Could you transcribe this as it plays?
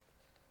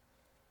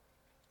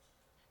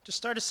To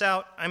start us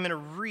out, I'm going to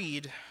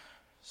read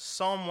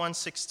Psalm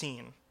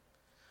 116.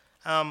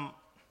 I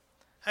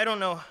don't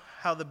know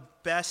how the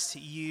best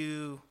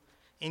you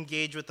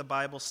engage with the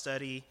Bible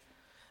study,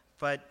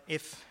 but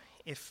if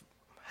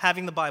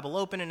having the Bible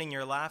open and in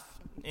your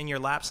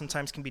lap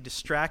sometimes can be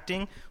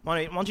distracting,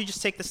 why don't you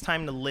just take this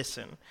time to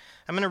listen?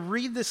 I'm going to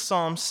read this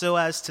psalm so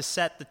as to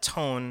set the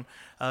tone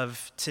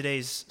of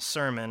today's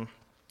sermon.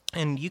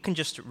 And you can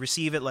just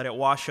receive it, let it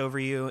wash over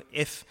you.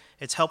 If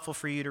it's helpful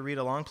for you to read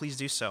along, please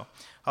do so.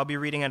 I'll be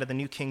reading out of the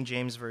New King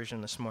James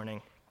Version this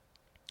morning.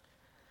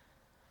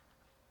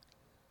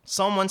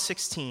 Psalm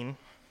 116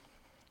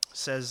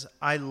 says,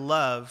 I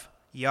love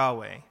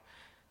Yahweh,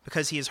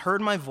 because he has heard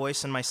my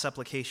voice and my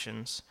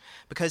supplications,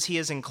 because he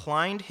has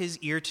inclined his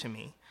ear to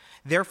me.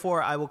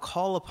 Therefore I will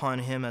call upon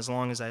him as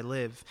long as I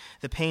live.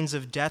 The pains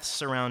of death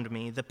surround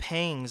me. The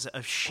pangs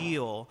of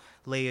Sheol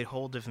lay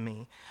hold of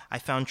me. I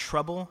found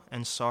trouble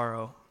and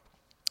sorrow.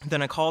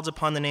 Then I called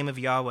upon the name of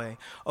Yahweh.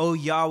 O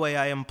Yahweh,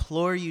 I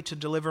implore you to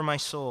deliver my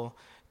soul.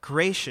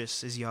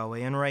 Gracious is Yahweh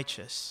and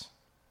righteous.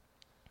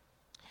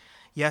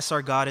 Yes,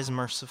 our God is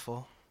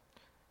merciful.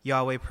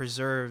 Yahweh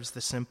preserves the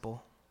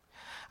simple.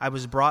 I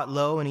was brought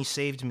low and he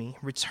saved me.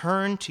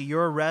 Return to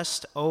your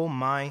rest, O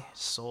my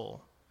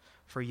soul.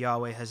 For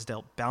Yahweh has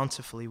dealt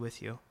bountifully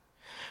with you.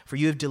 For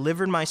you have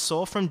delivered my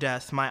soul from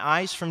death, my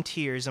eyes from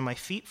tears, and my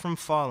feet from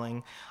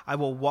falling. I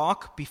will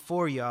walk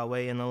before Yahweh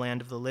in the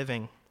land of the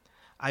living.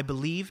 I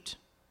believed,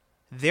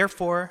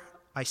 therefore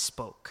I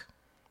spoke.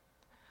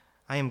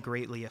 I am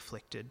greatly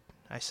afflicted.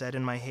 I said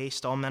in my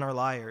haste, all men are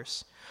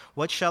liars.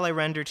 What shall I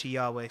render to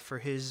Yahweh for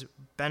his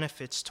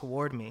benefits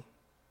toward me?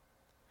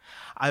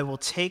 I will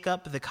take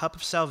up the cup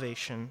of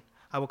salvation.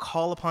 I will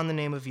call upon the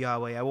name of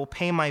Yahweh. I will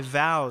pay my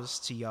vows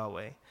to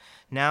Yahweh.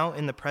 Now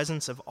in the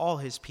presence of all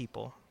his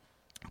people,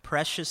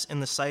 precious in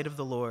the sight of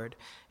the Lord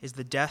is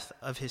the death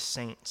of his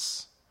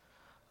saints.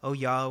 O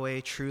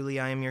Yahweh, truly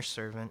I am your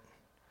servant.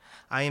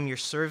 I am your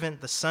servant,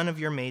 the son of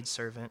your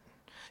maidservant.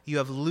 You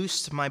have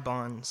loosed my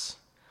bonds.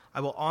 I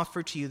will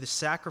offer to you the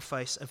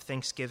sacrifice of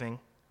thanksgiving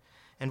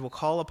and will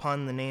call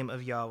upon the name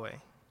of Yahweh.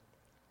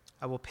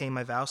 I will pay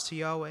my vows to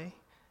Yahweh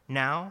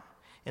now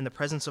in the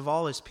presence of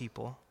all his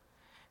people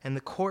and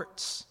the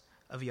courts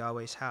of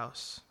Yahweh's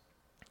house.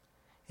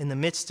 In the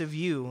midst of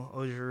you,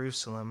 O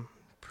Jerusalem,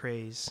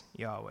 praise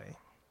Yahweh.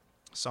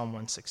 Psalm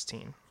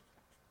 116.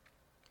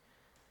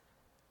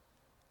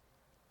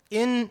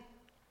 In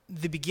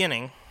the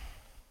beginning,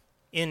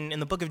 in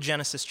the book of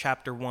Genesis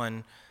chapter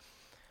 1,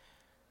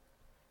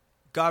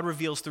 God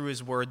reveals through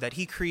his word that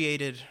he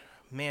created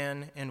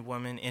man and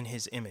woman in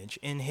his image.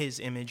 In his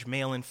image,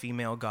 male and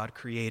female, God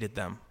created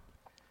them.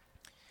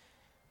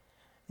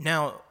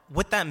 Now,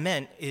 what that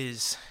meant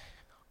is,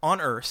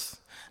 on earth,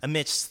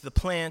 amidst the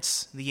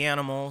plants, the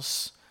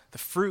animals, the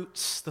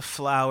fruits, the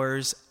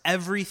flowers,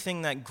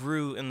 everything that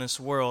grew in this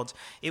world,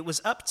 it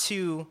was up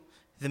to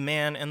the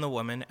man and the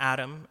woman,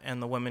 Adam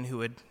and the woman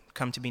who had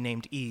come to be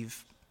named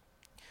Eve,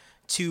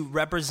 to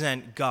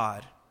represent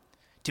God,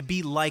 to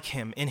be like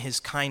him in his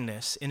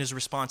kindness, in his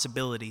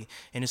responsibility,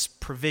 in his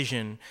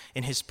provision,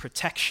 in his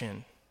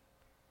protection,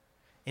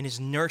 in his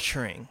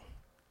nurturing.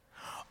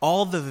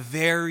 All the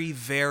very,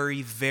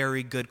 very,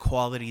 very good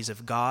qualities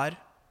of God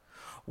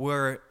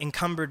were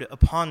encumbered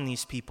upon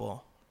these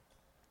people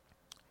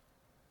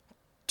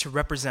to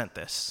represent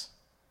this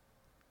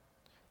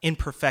in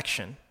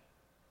perfection.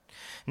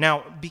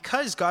 Now,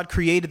 because God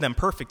created them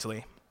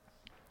perfectly,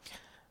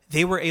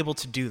 they were able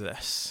to do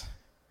this.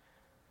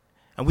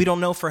 And we don't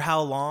know for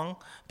how long,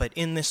 but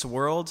in this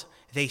world,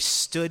 they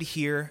stood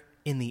here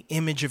in the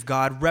image of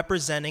God,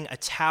 representing a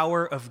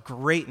tower of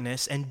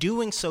greatness and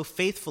doing so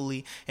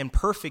faithfully and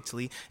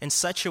perfectly in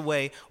such a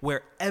way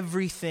where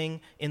everything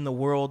in the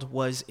world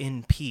was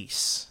in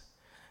peace.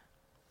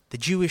 The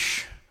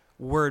Jewish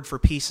word for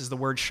peace is the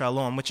word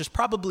shalom, which is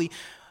probably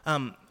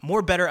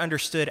more better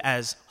understood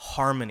as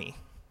harmony,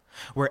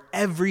 where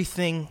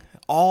everything,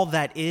 all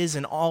that is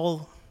and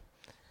all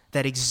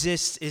that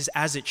exists is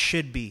as it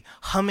should be,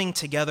 humming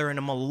together in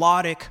a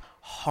melodic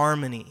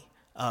harmony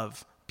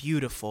of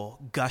beautiful,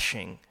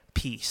 gushing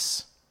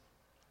peace.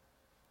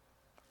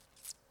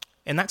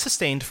 And that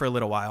sustained for a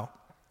little while.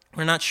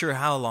 We're not sure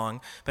how long,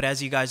 but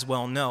as you guys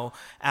well know,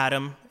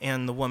 Adam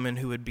and the woman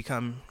who had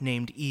become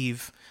named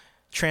Eve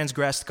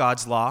transgressed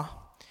God's law,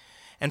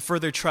 and for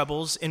their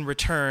troubles, in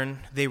return,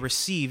 they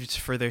received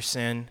for their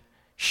sin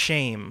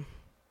shame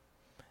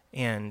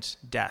and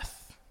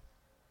death.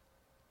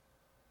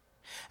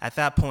 At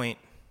that point,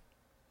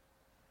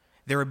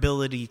 their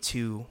ability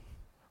to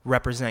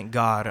represent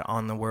God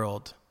on the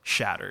world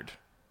shattered.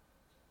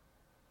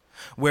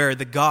 Where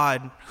the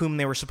God whom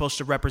they were supposed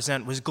to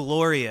represent was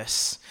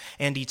glorious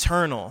and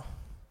eternal,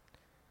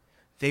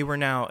 they were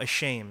now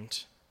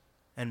ashamed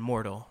and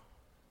mortal.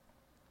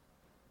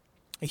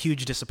 A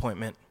huge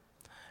disappointment,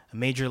 a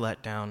major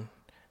letdown,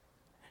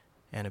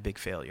 and a big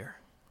failure,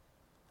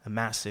 a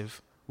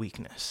massive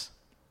weakness.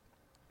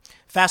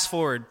 Fast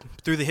forward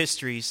through the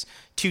histories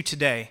to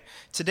today.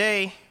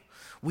 Today,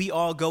 We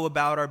all go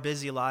about our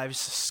busy lives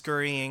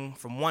scurrying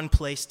from one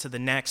place to the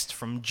next,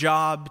 from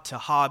job to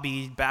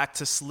hobby, back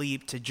to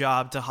sleep, to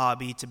job to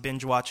hobby, to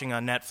binge watching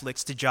on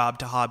Netflix, to job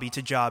to hobby,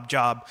 to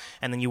job,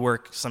 and then you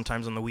work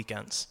sometimes on the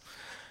weekends.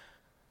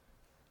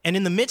 And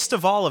in the midst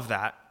of all of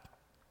that,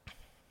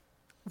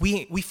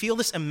 we feel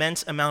this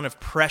immense amount of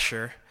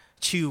pressure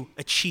to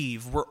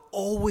achieve. We're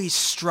always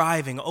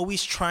striving,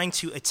 always trying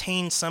to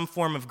attain some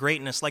form of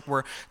greatness, like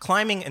we're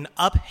climbing an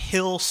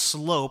uphill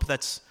slope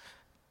that's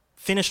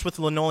finished with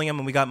linoleum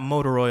and we got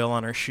motor oil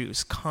on our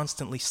shoes,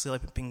 constantly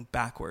slipping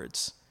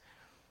backwards.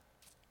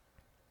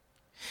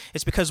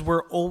 It's because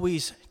we're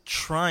always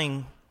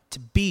trying to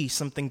be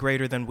something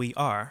greater than we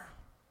are.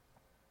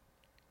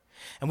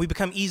 And we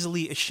become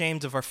easily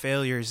ashamed of our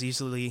failures,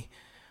 easily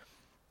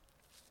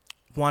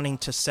wanting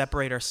to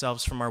separate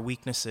ourselves from our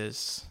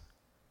weaknesses.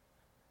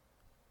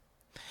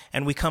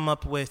 And we come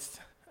up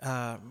with,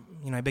 I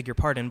beg your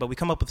pardon, but we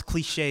come up with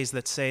cliches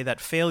that say that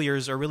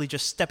failures are really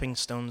just stepping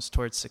stones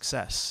towards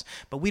success.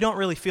 But we don't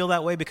really feel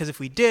that way because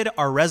if we did,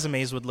 our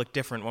resumes would look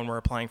different when we're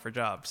applying for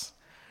jobs,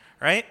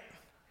 right?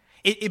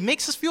 It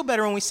makes us feel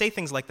better when we say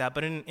things like that,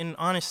 but in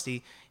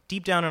honesty,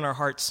 deep down in our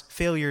hearts,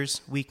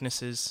 failures,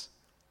 weaknesses,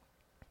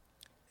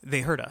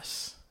 they hurt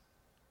us.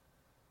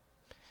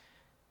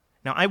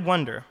 Now, I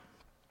wonder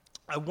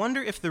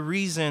if the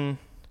reason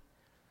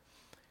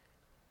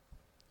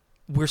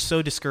we're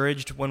so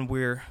discouraged when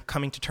we're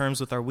coming to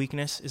terms with our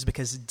weakness is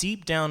because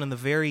deep down in the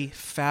very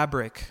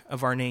fabric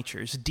of our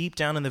natures, deep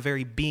down in the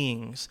very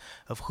beings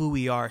of who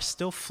we are,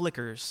 still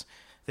flickers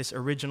this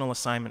original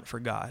assignment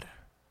for God.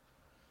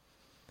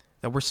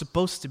 That we're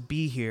supposed to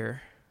be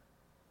here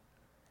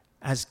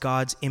as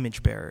God's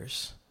image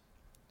bearers,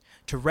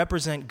 to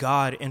represent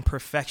God in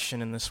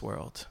perfection in this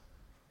world.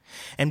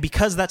 And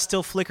because that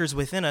still flickers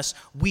within us,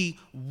 we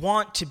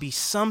want to be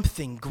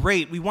something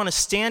great. We want to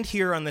stand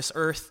here on this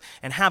earth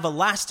and have a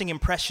lasting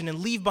impression and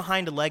leave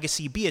behind a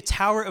legacy, be a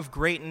tower of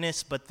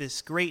greatness, but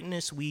this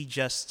greatness we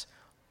just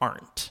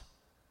aren't.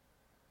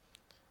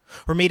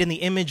 We're made in the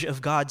image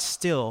of God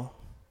still.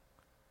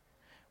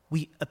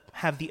 We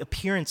have the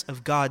appearance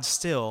of God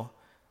still,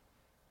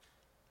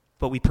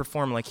 but we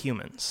perform like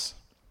humans.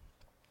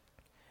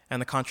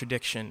 And the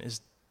contradiction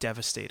is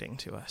devastating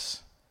to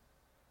us.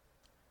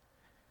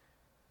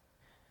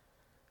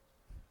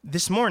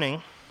 This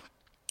morning,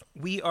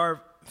 we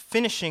are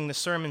finishing the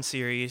sermon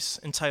series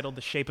entitled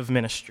The Shape of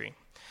Ministry.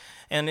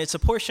 And it's a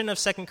portion of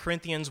 2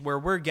 Corinthians where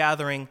we're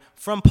gathering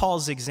from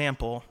Paul's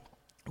example,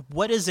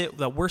 what is it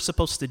that we're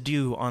supposed to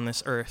do on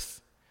this earth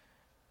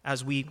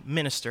as we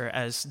minister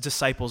as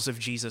disciples of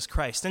Jesus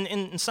Christ? And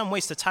in some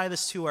ways, to tie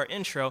this to our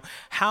intro,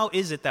 how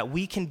is it that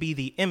we can be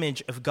the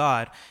image of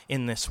God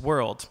in this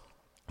world?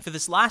 For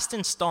this last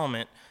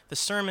installment, the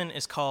sermon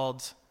is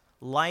called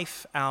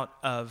Life Out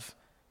of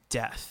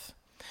Death.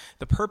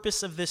 The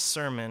purpose of this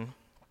sermon,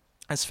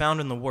 as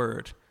found in the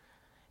Word,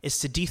 is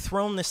to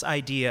dethrone this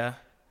idea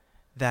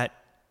that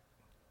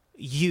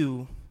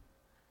you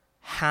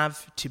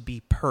have to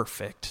be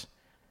perfect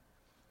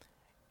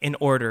in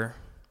order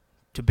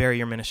to bear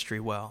your ministry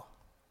well.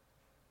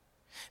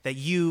 That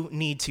you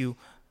need to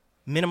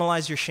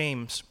minimize your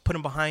shames, put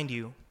them behind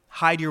you,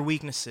 hide your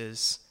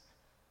weaknesses,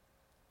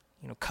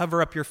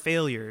 cover up your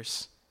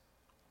failures.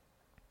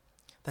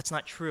 That's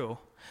not true.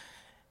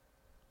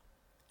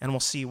 And we'll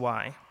see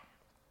why.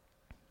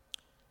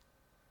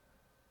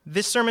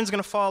 This sermon is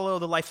going to follow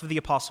the life of the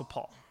Apostle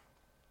Paul.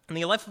 And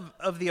the life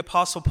of the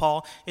Apostle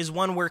Paul is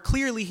one where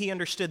clearly he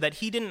understood that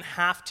he didn't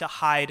have to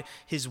hide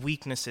his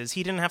weaknesses.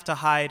 He didn't have to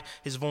hide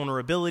his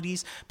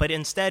vulnerabilities, but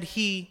instead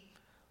he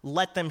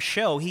let them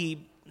show.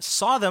 He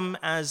saw them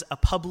as a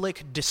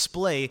public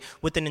display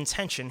with an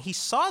intention. He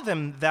saw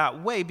them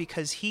that way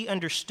because he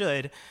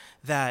understood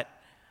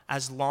that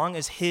as long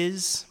as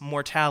his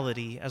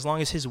mortality, as long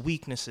as his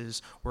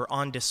weaknesses were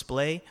on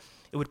display,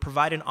 it would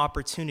provide an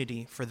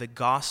opportunity for the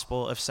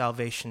gospel of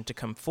salvation to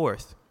come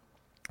forth,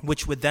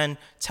 which would then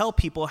tell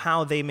people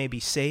how they may be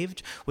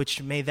saved,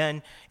 which may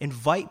then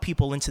invite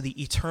people into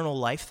the eternal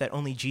life that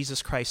only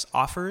Jesus Christ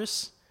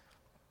offers,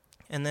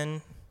 and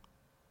then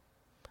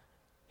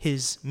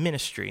his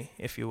ministry,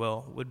 if you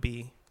will, would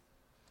be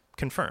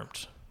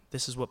confirmed.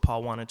 This is what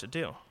Paul wanted to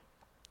do.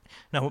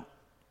 Now,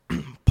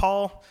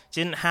 Paul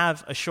didn't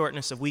have a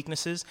shortness of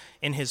weaknesses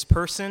in his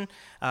person.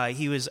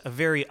 He was a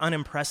very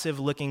unimpressive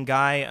looking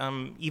guy.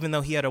 Even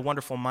though he had a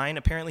wonderful mind,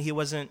 apparently he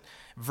wasn't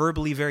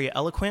verbally very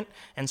eloquent.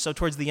 And so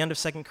towards the end of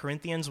 2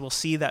 Corinthians, we'll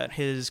see that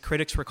his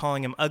critics were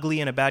calling him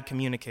ugly and a bad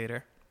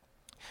communicator.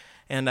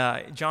 And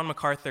John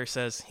MacArthur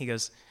says, he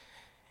goes,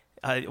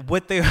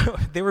 what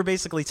they were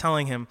basically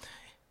telling him,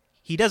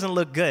 he doesn't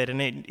look good, and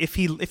if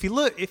he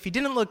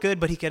didn't look good,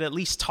 but he could at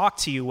least talk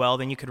to you well,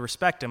 then you could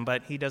respect him.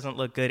 But he doesn't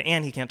look good,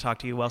 and he can't talk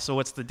to you well. So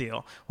what's the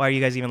deal? Why are you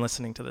guys even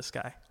listening to this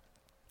guy?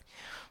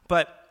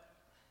 But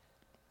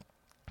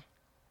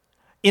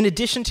in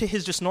addition to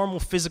his just normal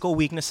physical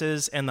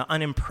weaknesses and the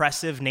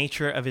unimpressive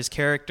nature of his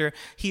character,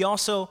 he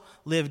also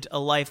lived a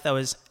life that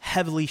was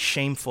heavily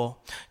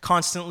shameful,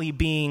 constantly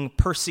being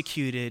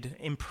persecuted,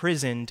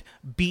 imprisoned,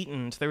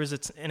 beaten. There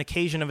was an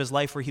occasion of his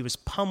life where he was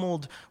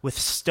pummeled with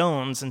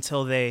stones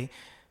until they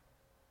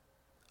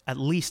at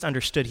least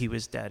understood he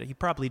was dead. He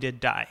probably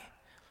did die.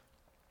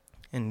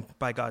 And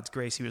by God's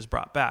grace, he was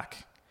brought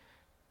back.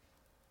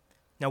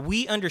 Now,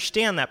 we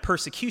understand that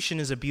persecution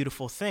is a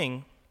beautiful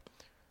thing,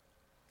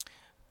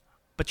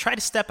 but try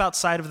to step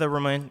outside of the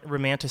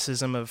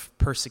romanticism of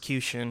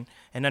persecution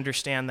and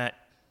understand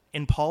that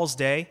in Paul's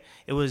day,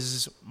 it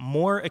was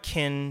more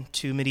akin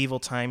to medieval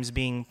times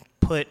being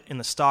put in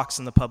the stocks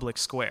in the public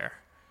square.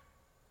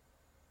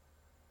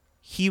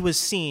 He was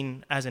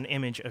seen as an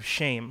image of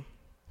shame.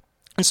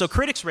 And so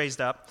critics raised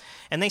up,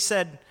 and they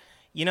said,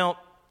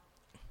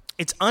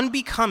 it's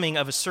unbecoming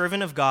of a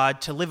servant of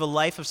God to live a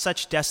life of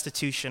such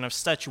destitution, of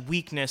such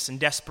weakness and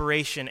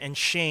desperation and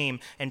shame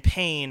and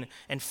pain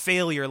and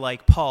failure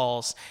like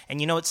Paul's.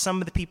 And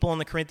some of the people in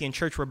the Corinthian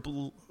church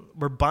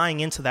were buying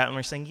into that and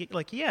were saying,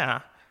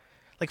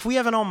 if we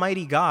have an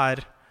almighty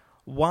God,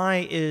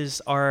 why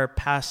is our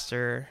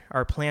pastor,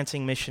 our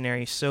planting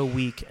missionary, so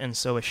weak and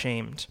so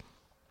ashamed?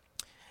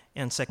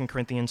 And 2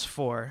 Corinthians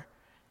 4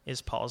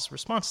 is Paul's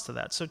response to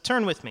that. So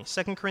turn with me,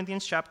 2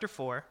 Corinthians chapter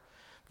 4.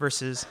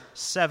 Verses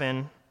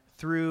 7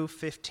 through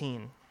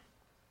 15.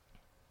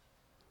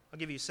 I'll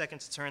give you a second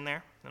to turn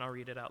there, and I'll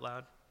read it out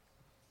loud.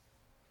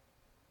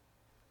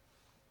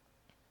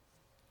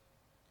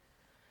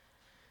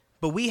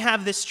 But we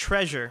have this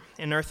treasure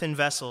in earthen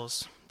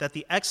vessels, that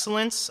the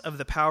excellence of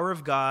the power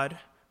of God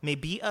may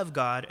be of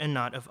God and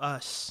not of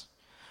us.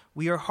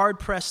 We are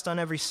hard-pressed on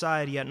every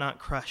side, yet not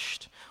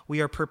crushed.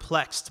 We are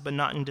perplexed, but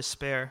not in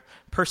despair,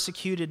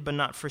 persecuted, but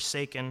not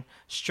forsaken,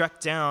 struck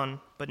down,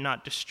 but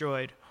not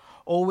destroyed,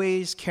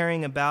 always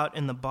carrying about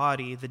in the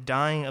body the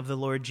dying of the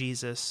Lord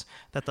Jesus,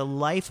 that the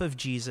life of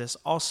Jesus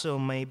also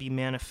may be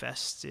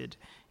manifested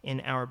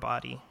in our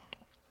body.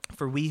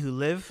 For we who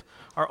live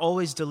are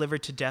always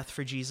delivered to death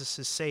for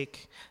Jesus'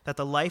 sake, that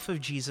the life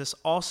of Jesus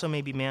also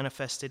may be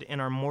manifested in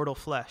our mortal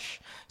flesh.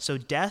 So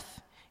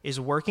death is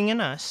working in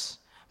us,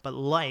 but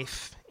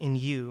life in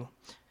you.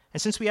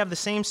 And since we have the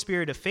same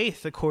spirit of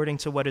faith, according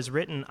to what is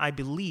written, I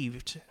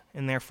believed,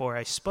 and therefore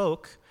I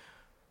spoke,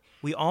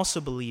 we also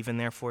believe and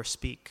therefore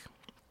speak,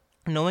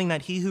 knowing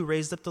that he who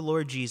raised up the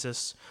Lord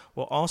Jesus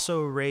will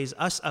also raise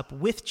us up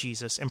with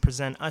Jesus and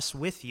present us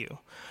with you.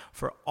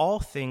 For all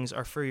things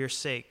are for your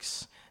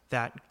sakes,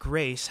 that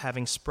grace,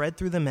 having spread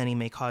through the many,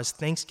 may cause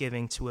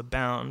thanksgiving to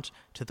abound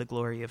to the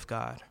glory of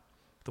God.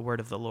 The word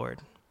of the Lord.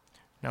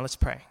 Now let's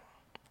pray.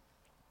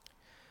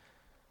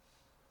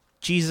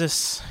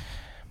 Jesus,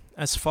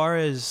 as far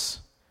as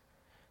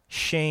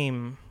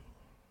shame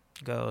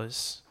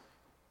goes,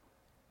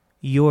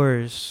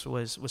 yours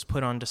was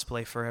put on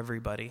display for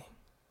everybody.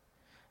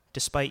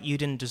 Despite you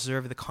didn't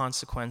deserve the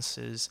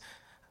consequences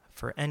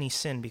for any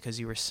sin because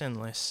you were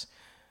sinless,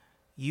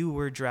 you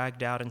were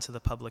dragged out into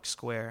the public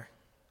square,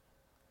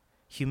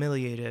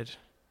 humiliated,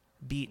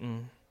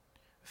 beaten,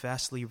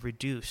 vastly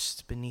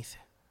reduced beneath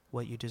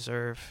what you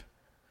deserve,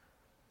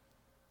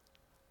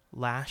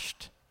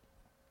 lashed,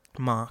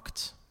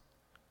 mocked,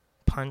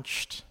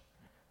 punched,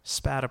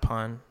 spat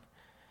upon,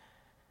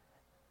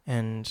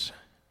 and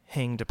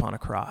hanged upon a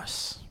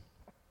cross.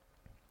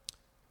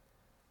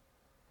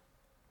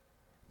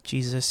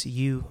 Jesus,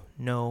 you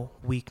know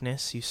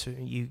weakness.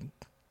 You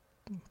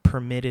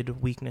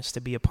permitted weakness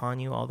to be upon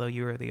you, although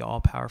you are the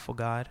all-powerful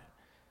God.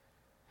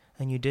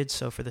 And you did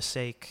so for the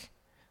sake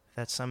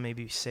that some may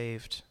be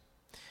saved.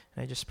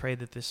 And I just pray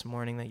that this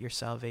morning that your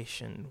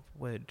salvation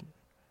would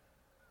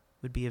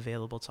be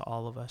available to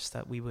all of us,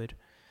 that we would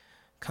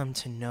come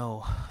to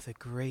know the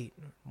great,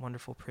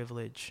 wonderful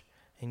privilege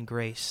and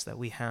grace that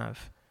we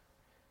have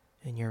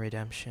in your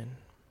redemption.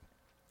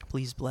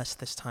 Please bless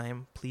this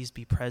time. Please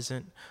be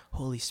present.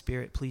 Holy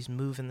Spirit, please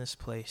move in this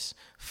place.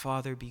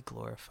 Father, be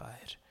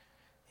glorified.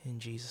 In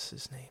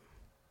Jesus' name,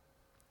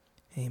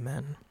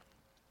 amen.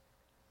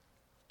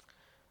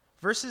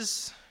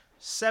 Verses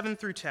 7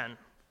 through 10.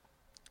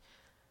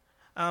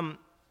 A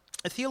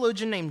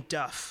theologian named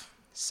Duff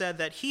said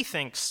that he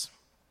thinks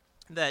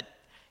that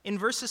in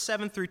verses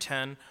 7 through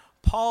 10,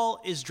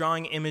 Paul is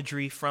drawing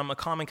imagery from a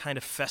common kind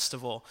of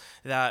festival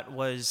that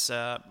was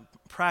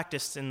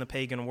practiced in the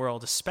pagan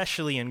world,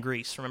 especially in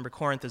Greece. Remember,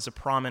 Corinth is a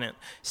prominent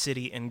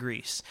city in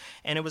Greece.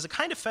 And it was a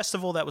kind of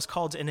festival that was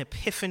called an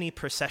Epiphany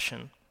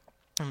procession.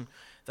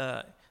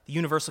 The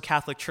Universal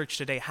Catholic Church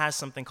today has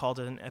something called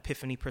an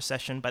Epiphany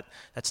procession, but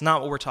that's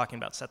not what we're talking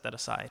about. Set that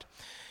aside.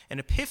 An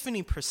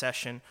Epiphany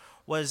procession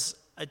was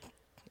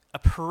a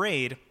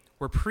parade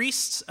where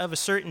priests of a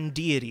certain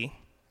deity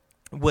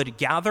would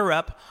gather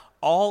up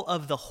all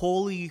of the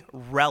holy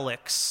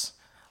relics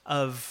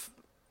of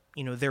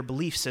their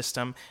belief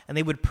system, and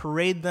they would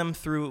parade them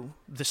through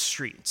the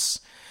streets.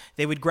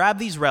 They would grab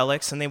these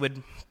relics and they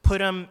would put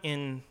them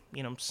in,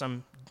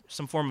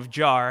 some form of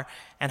jar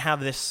and have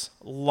this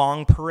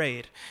long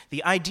parade.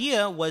 The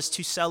idea was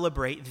to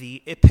celebrate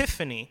the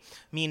Epiphany,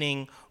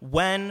 meaning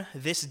when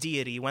this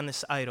deity, when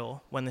this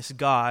idol, when this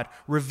god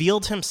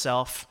revealed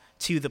himself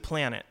to the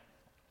planet.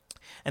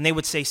 And they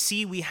would say,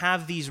 see, we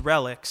have these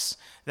relics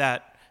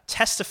that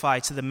testify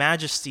to the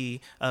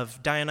majesty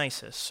of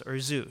Dionysus or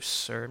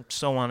Zeus or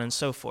so on and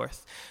so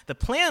forth. The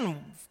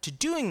plan to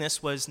doing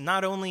this was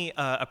not only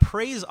a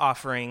praise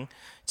offering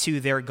to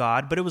their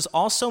god, but it was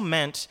also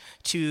meant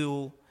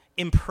to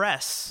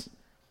impress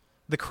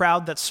the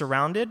crowd that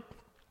surrounded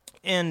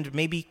and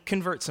maybe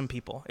convert some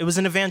people. It was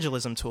an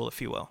evangelism tool,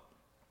 if you will.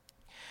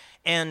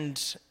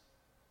 And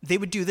they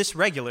would do this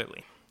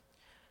regularly.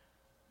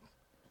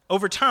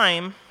 Over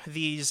time,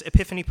 these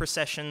Epiphany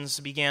processions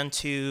began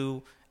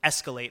to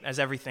escalate, as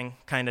everything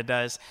kind of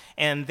does,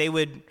 and they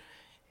would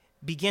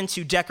begin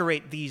to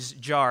decorate these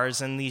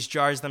jars, and these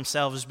jars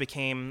themselves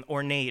became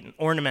ornate and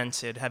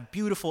ornamented, have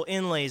beautiful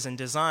inlays and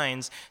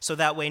designs, so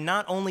that way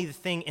not only the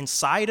thing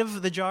inside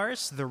of the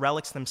jars, the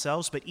relics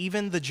themselves, but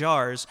even the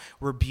jars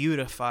were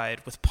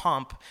beautified with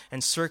pomp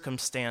and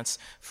circumstance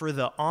for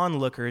the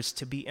onlookers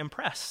to be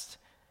impressed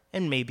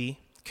and maybe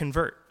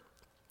convert.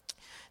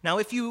 Now,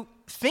 if you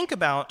think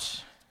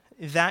about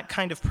that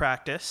kind of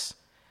practice,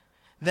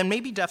 then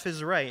maybe Duff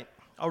is right.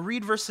 I'll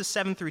read verses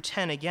 7 through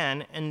 10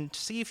 again and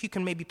see if you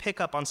can maybe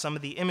pick up on some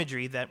of the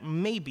imagery that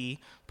maybe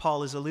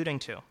Paul is alluding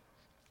to.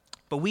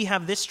 But we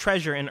have this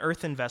treasure in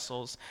earthen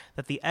vessels,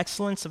 that the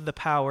excellence of the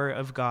power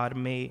of God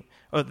may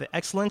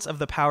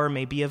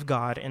be of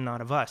God and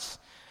not of us.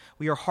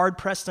 We are hard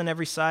pressed on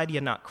every side,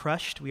 yet not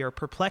crushed. We are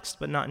perplexed,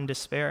 but not in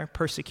despair,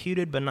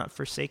 persecuted, but not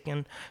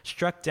forsaken,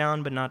 struck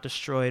down, but not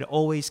destroyed,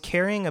 always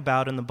carrying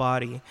about in the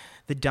body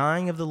the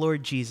dying of the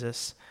Lord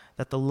Jesus,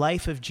 that the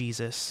life of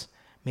Jesus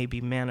may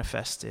be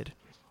manifested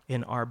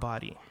in our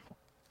body.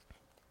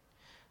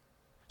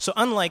 So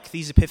unlike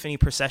these Epiphany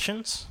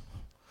processions,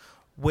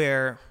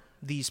 where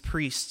these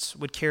priests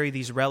would carry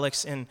these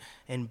relics in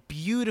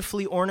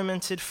beautifully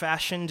ornamented,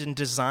 fashioned, and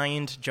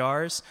designed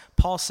jars,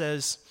 Paul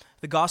says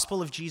the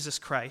gospel of Jesus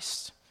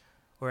Christ,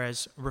 or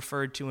as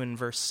referred to in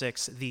verse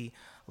 6, the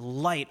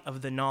light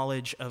of the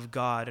knowledge of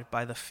God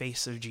by the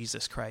face of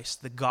Jesus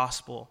Christ, the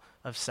gospel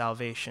of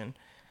salvation,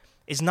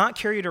 is not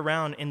carried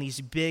around in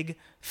these big,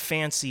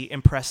 fancy,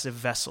 impressive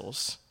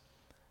vessels,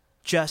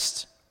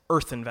 just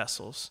earthen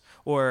vessels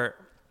or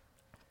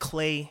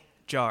clay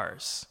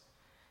jars.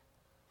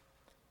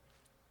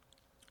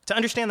 To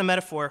understand the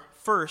metaphor,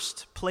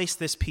 first, place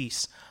this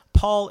piece.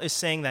 Paul is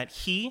saying that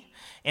he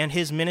and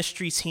his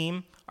ministry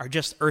team are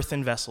just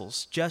earthen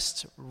vessels,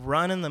 just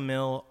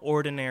run-in-the-mill,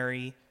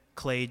 ordinary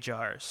clay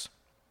jars.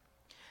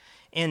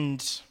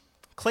 And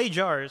clay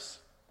jars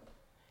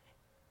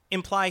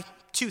imply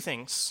two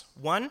things.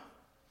 One,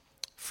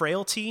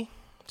 frailty.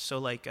 So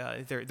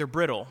they're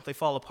brittle, they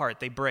fall apart,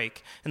 they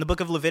break. In the book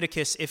of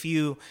Leviticus, if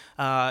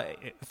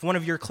one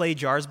of your clay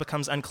jars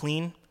becomes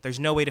unclean, there's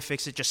no way to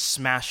fix it, just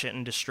smash it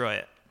and destroy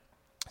it.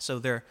 So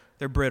they're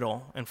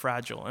brittle and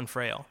fragile and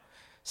frail.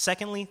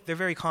 Secondly, they're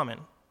very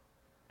common.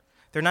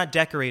 They're not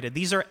decorated.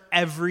 These are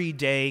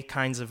everyday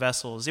kinds of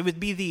vessels. It would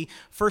be the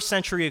first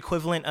century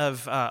equivalent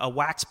of a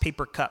wax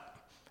paper cup.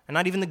 And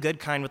not even the good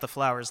kind with the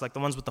flowers, like the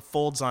ones with the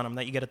folds on them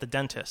that you get at the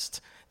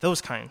dentist. Those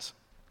kinds.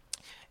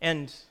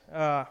 And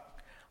I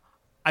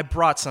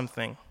brought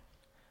something.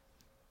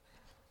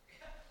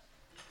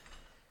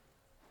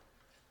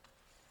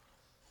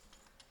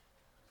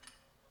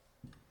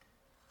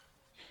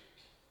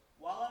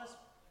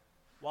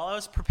 While I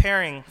was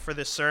preparing for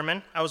this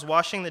sermon, I was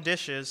washing the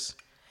dishes,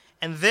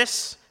 and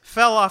this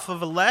fell off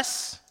of a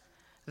less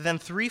than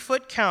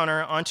 3-foot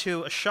counter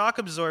onto a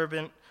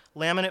shock-absorbent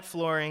laminate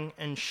flooring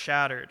and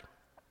shattered.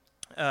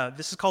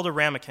 This is called a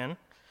ramekin.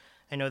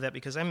 I know that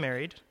because I'm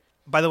married.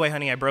 By the way,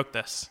 honey, I broke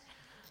this.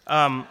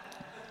 I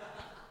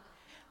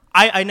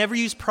never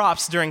use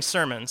props during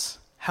sermons.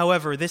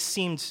 However, this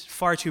seemed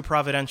far too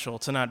providential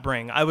to not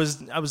bring. I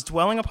was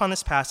dwelling upon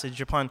this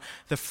passage, upon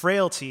the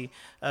frailty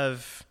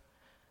of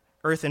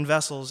earthen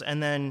vessels,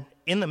 and then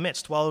in the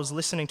midst, while I was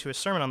listening to a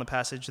sermon on the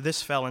passage,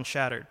 this fell and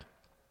shattered.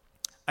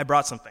 I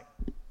brought something.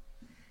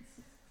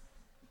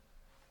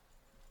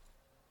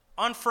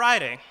 On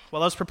Friday,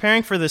 while I was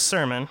preparing for this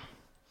sermon,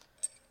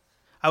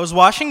 I was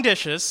washing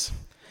dishes,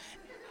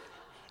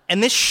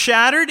 and this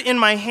shattered in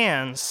my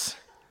hands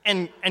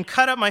and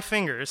cut up my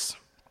fingers.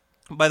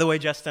 By the way,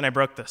 Justin, I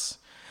broke this.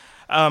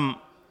 And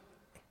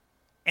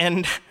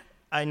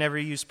I never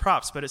used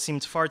props, but it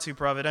seemed far too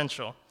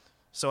providential,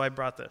 so I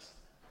brought this.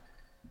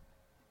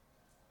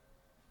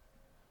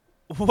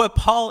 What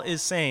Paul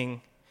is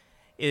saying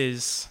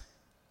is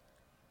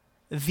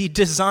the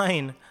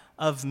design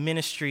of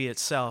ministry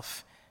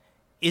itself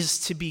is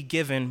to be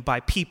given by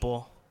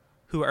people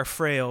who are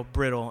frail,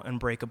 brittle, and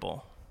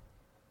breakable.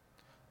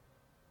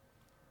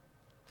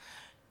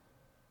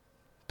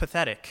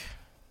 Pathetic,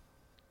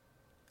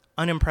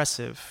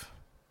 unimpressive,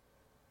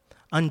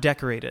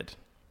 undecorated.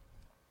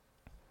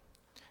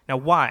 Now,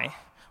 why?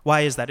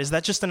 Why is that? Is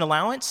that just an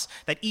allowance?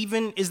 That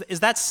even is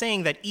that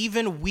saying that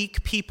even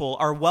weak people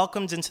are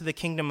welcomed into the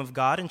kingdom of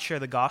God and share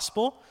the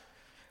gospel?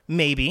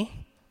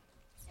 Maybe.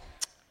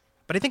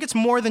 But I think it's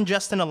more than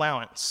just an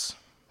allowance.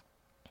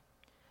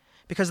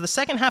 Because the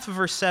second half of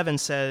verse 7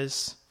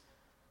 says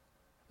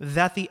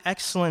that the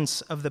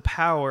excellence of the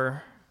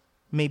power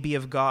may be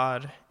of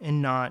God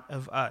and not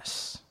of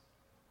us.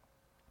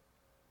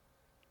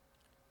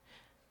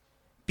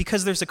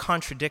 Because there's a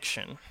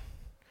contradiction.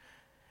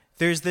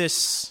 There's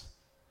this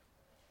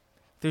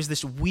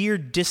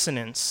weird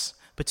dissonance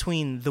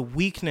between the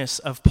weakness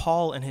of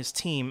Paul and his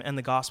team and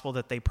the gospel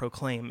that they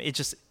proclaim.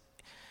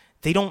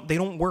 They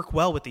don't work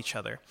well with each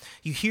other.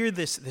 You hear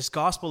this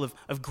gospel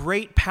of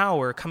great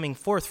power coming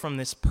forth from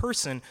this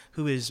person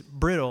who is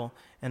brittle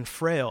and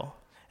frail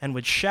and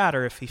would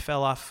shatter if he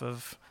fell off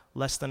of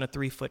less than a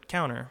 3-foot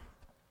counter.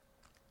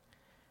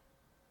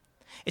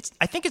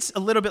 I think it's a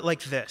little bit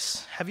like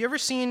this. Have you ever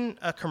seen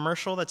a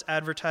commercial that's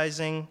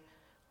advertising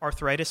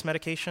arthritis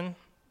medication?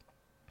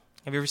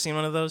 Have you ever seen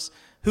one of those?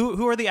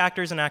 Who are the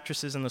actors and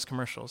actresses in those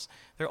commercials?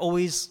 They're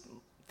always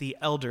the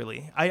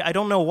elderly. I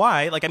don't know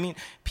why.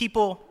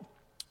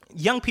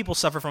 Young people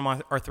suffer from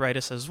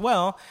arthritis as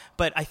well,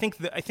 but I think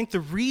the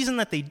reason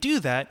that they do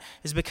that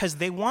is because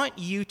they want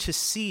you to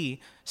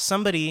see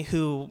somebody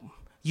who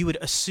you would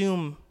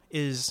assume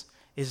is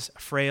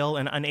frail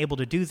and unable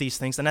to do these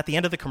things. And at the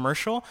end of the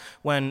commercial,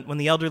 when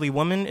the elderly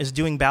woman is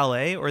doing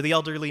ballet or the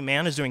elderly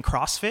man is doing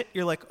CrossFit,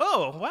 you're like,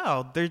 oh,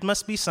 wow, there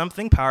must be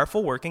something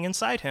powerful working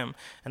inside him.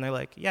 And they're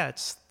like, yeah,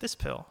 it's this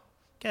pill.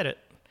 Get it.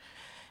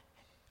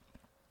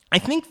 I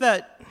think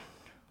that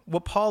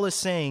what Paul is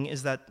saying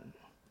is that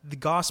the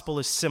gospel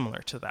is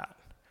similar to that.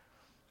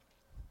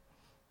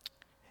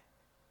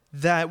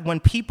 That when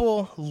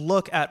people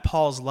look at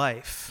Paul's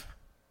life,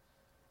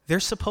 they're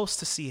supposed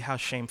to see how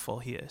shameful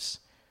he is.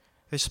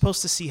 They're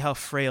supposed to see how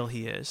frail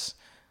he is.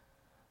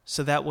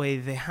 So that way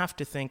they have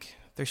to think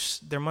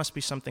there must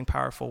be something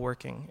powerful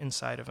working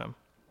inside of him.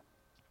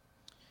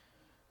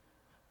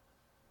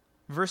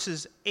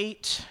 Verses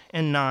 8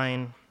 and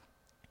 9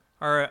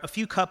 are a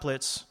few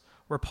couplets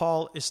where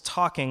Paul is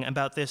talking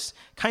about this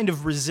kind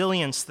of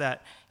resilience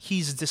that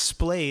he's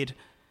displayed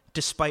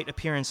despite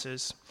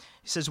appearances.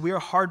 He says, we are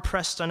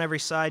hard-pressed on every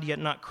side, yet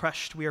not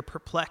crushed. We are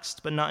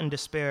perplexed, but not in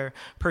despair.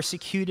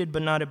 Persecuted,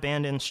 but not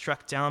abandoned.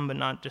 Struck down, but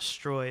not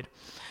destroyed.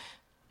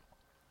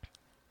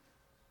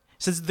 He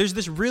says, there's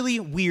this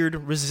really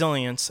weird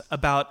resilience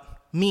about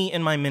me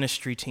and my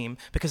ministry team,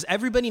 because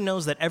everybody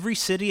knows that every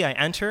city I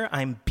enter,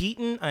 I'm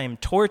beaten, I am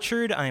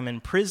tortured, I am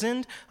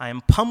imprisoned, I am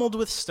pummeled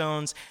with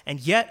stones, and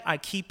yet I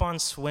keep on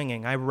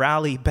swinging. I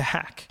rally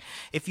back.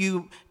 If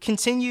you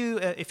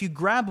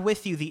grab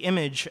with you the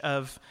image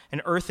of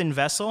an earthen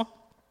vessel,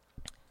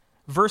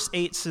 verse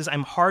 8 says,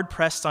 I'm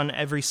hard-pressed on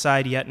every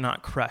side, yet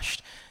not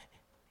crushed.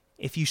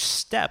 If you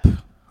step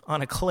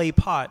on a clay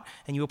pot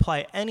and you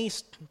apply any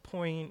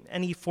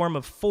form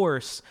of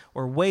force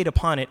or weight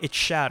upon it, it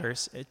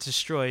shatters, it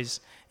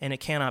destroys, and it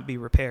cannot be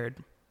repaired.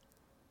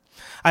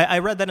 I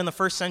read that in the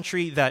first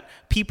century that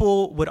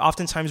people would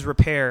oftentimes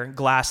repair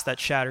glass that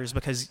shatters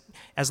because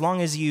as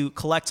long as you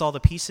collect all the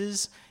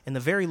pieces, in the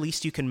very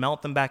least you can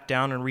melt them back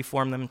down and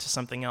reform them into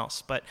something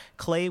else. But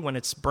clay, when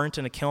it's burnt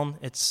in a kiln,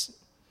 it's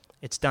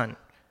done.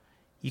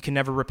 You can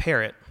never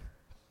repair it.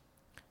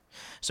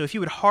 So if you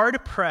would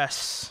hard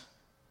press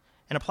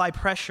and apply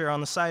pressure on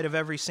the side of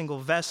every single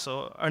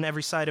vessel, on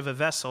every side of a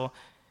vessel,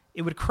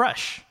 it would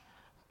crush.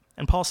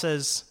 And Paul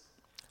says,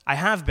 I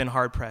have been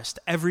hard-pressed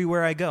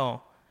everywhere I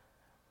go,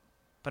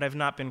 but I've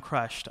not been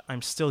crushed.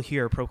 I'm still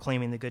here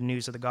proclaiming the good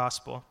news of the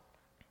gospel.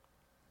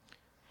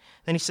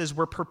 Then he says,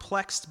 we're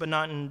perplexed, but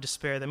not in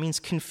despair. That means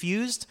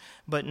confused,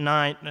 but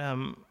not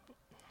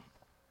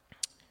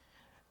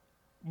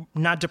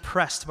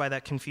depressed by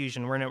that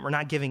confusion. We're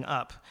not giving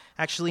up.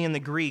 Actually, in the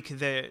Greek,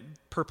 the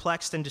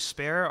perplexed and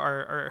despair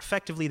are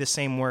effectively the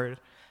same word.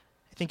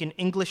 I think an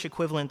English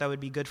equivalent that would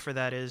be good for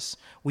that is,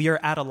 we are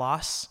at a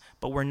loss,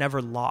 but we're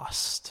never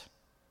lost.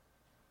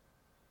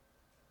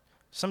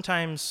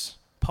 Sometimes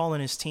Paul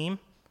and his team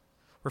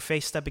were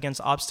faced up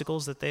against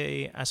obstacles that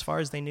they, as far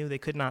as they knew, they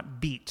could not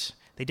beat.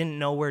 They didn't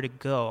know where to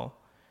go,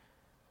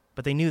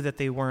 but they knew that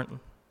they weren't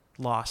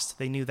lost.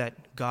 They knew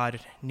that God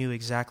knew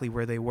exactly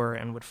where they were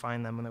and would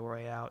find them on their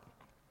way out.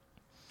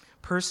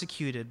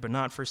 Persecuted, but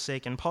not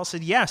forsaken. Paul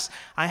said, yes,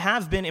 I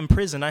have been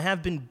imprisoned. I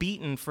have been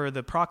beaten for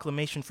the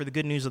proclamation for the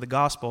good news of the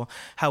gospel.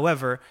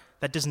 However,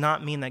 that does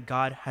not mean that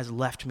God has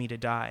left me to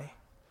die.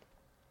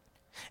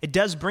 It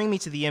does bring me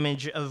to the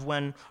image of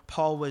when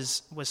Paul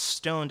was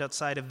stoned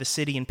outside of the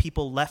city and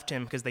people left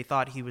him because they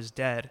thought he was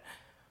dead.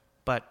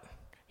 But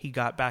he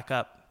got back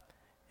up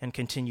and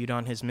continued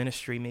on his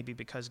ministry, maybe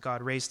because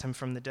God raised him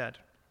from the dead.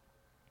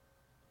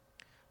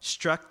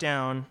 Struck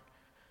down,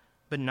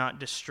 but not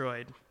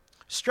destroyed.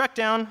 Struck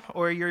down,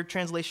 or your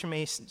translation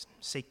may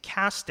say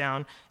cast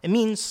down, it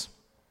means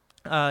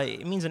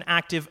an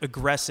active,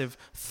 aggressive,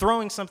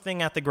 throwing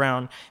something at the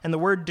ground. And the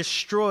word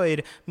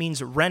destroyed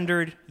means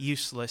rendered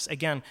useless.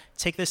 Again,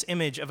 take this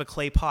image of a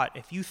clay pot.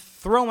 If you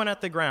throw one at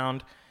the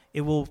ground,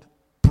 it will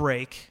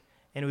break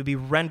and it would be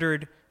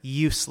rendered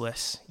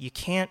useless. You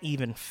can't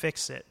even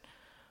fix it.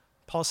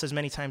 Paul says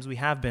many times we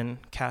have been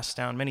cast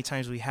down, many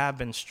times we have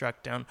been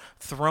struck down,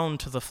 thrown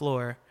to the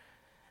floor,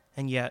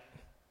 and yet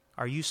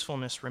our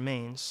usefulness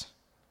remains.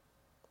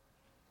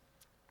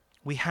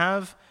 We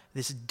have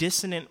this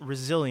dissonant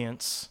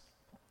resilience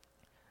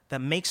that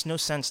makes no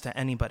sense to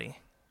anybody.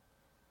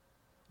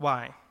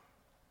 Why?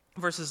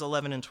 Verses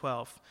 11 and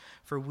 12.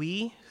 For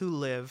we who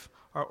live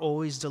are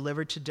always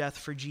delivered to death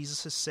for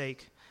Jesus'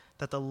 sake,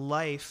 that the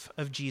life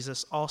of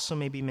Jesus also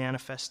may be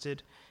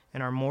manifested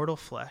in our mortal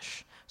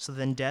flesh. So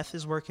then death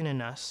is working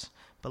in us,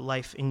 but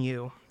life in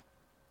you.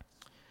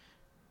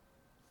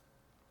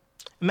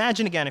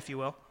 Imagine again, if you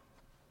will,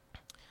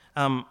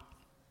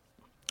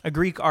 a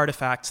Greek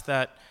artifact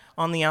that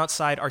on the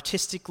outside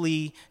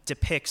artistically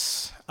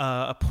depicts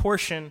a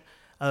portion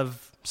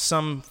of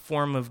some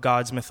form of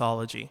God's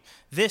mythology.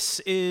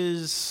 This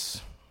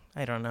is,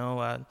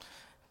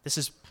 this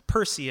is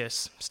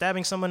Perseus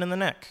stabbing someone in the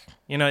neck.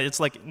 It's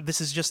like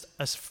this is just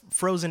a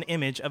frozen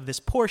image of this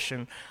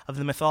portion of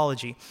the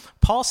mythology.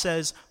 Paul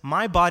says,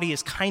 my body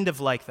is kind of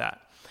like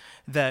that.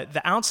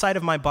 The outside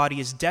of my body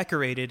is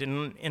decorated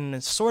in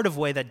a sort of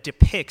way that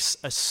depicts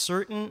a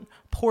certain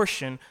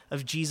portion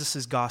of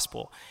Jesus'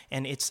 gospel,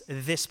 and it's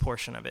this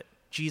portion of it.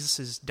 Jesus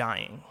is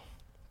dying.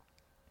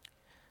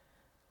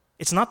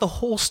 It's not the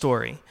whole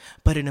story,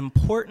 but an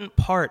important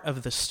part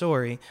of the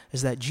story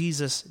is that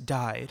Jesus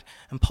died.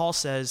 And Paul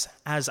says,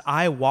 as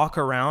I walk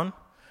around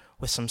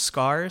with some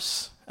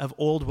scars of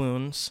old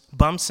wounds,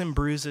 bumps and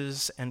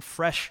bruises, and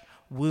fresh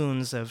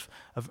wounds of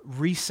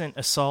recent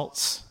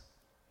assaults,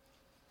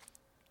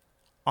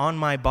 on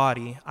my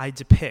body, I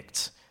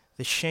depict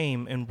the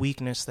shame and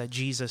weakness that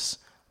Jesus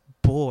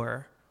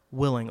bore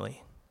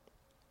willingly.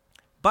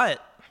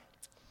 But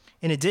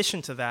in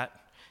addition to that,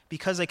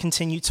 because I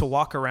continue to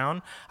walk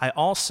around, I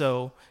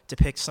also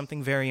depict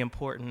something very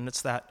important, and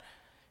it's that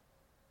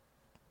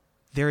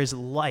there is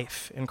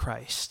life in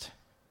Christ.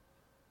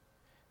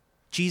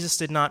 Jesus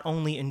did not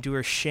only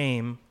endure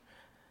shame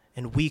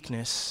and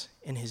weakness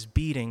in his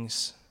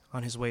beatings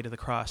on his way to the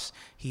cross,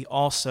 he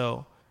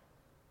also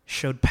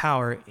showed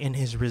power in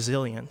his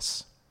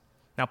resilience.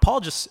 Now,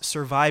 Paul just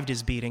survived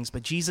his beatings,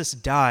 but Jesus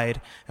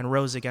died and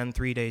rose again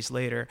 3 days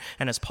later.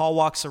 And as Paul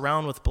walks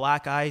around with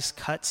black eyes,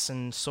 cuts,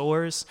 and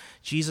sores,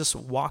 Jesus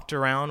walked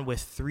around with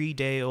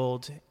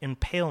 3-day-old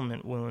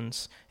impalement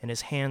wounds in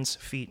his hands,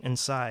 feet, and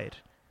side.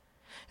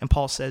 And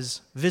Paul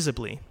says,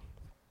 visibly,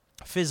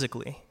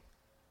 physically,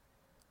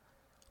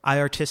 I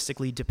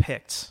artistically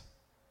depict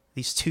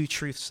these two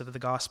truths of the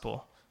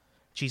gospel,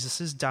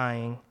 Jesus'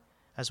 dying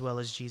as well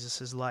as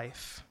Jesus'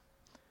 life.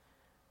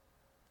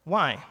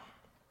 Why?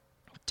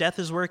 Death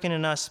is working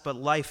in us, but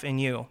life in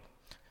you.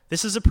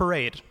 This is a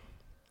parade.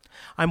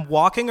 I'm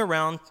walking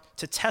around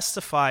to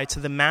testify to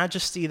the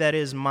majesty that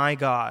is my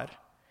God.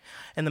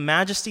 And the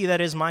majesty that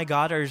is my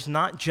God is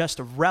not just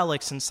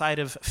relics inside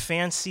of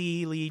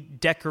fancily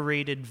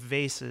decorated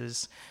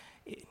vases.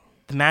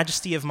 The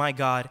majesty of my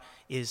God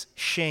is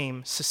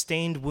shame,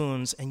 sustained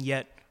wounds, and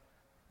yet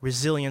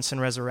resilience and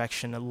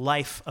resurrection, a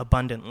life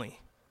abundantly.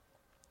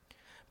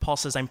 Paul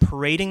says, I'm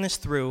parading this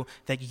through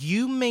that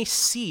you may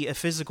see a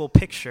physical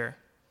picture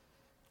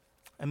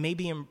and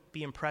maybe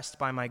be impressed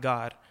by my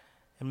God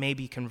and may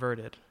be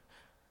converted.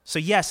 So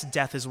yes,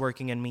 death is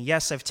working in me.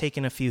 Yes, I've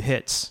taken a few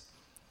hits.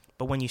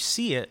 But when you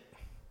see it,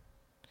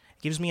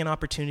 it gives me an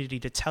opportunity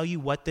to tell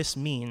you what this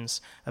means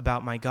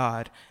about my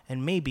God.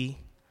 And maybe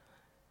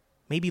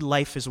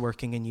life is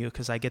working in you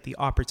because I get the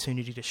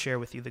opportunity to share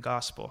with you the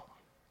gospel.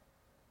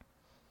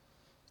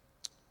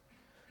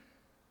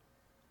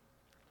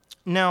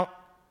 Now,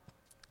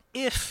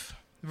 if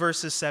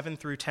verses 7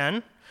 through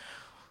 10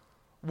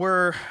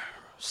 were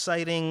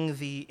citing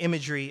the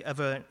imagery of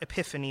an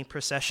Epiphany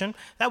procession,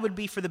 that would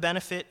be for the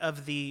benefit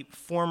of the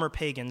former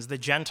pagans, the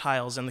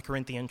Gentiles in the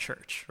Corinthian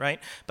church, right?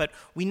 But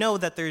we know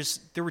that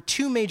there were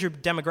two major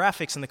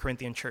demographics in the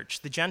Corinthian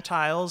church, the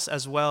Gentiles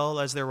as well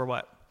as there were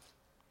what?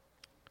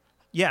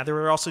 Yeah, there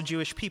were also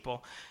Jewish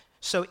people.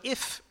 So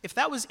if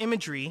that was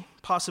imagery,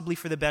 possibly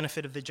for the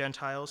benefit of the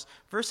Gentiles,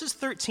 verses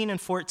 13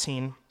 and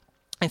 14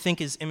 I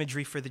think is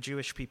imagery for the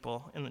Jewish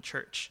people in the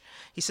church.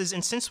 He says,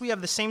 and since we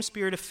have the same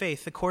spirit of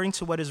faith, according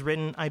to what is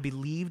written, I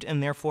believed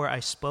and therefore I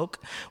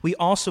spoke, we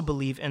also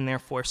believe and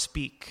therefore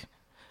speak,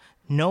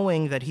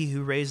 knowing that he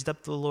who raised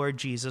up the Lord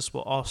Jesus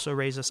will also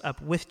raise us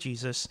up with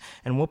Jesus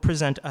and will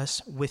present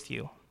us with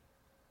you.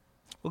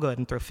 We'll go ahead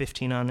and throw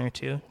 15 on there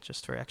too,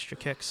 just for extra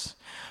kicks.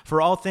 For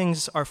all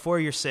things are for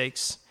your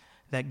sakes,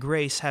 that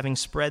grace, having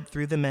spread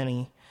through the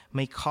many,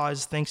 may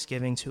cause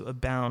thanksgiving to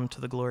abound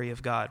to the glory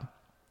of God.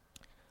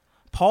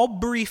 Paul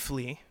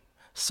briefly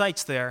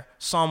cites there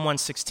Psalm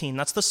 116.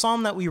 That's the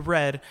psalm that we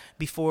read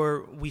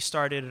before we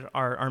started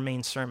our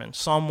main sermon,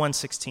 Psalm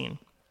 116.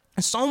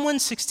 And Psalm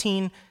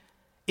 116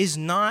 is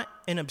not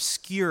an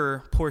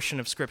obscure portion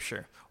of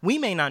Scripture. We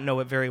may not know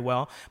it very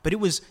well, but it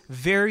was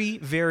very,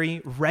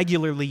 very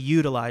regularly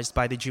utilized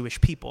by the Jewish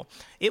people.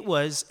 It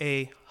was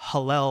a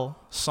Hallel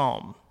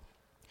psalm.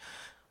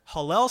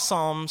 Hallel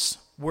psalms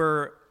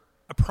were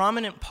a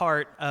prominent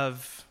part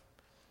of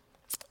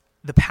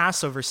the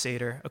Passover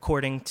Seder,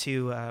 according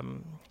to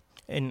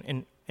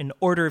an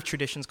order of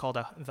traditions called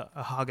a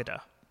Haggadah.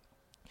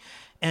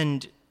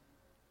 And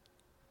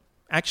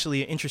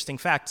actually, an interesting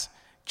fact,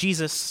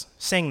 Jesus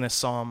sang this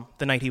psalm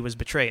the night he was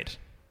betrayed.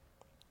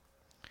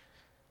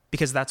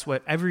 Because that's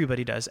what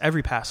everybody does,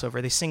 every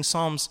Passover. They sing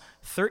Psalms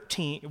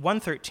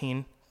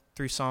 113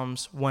 through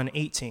Psalms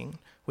 118,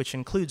 which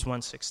includes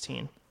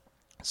 116.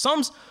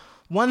 Psalms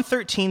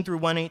 113 through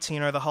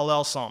 118 are the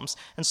Hallel Psalms,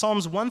 and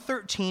Psalms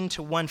 113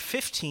 to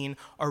 115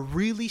 are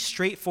really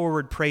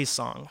straightforward praise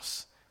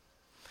songs.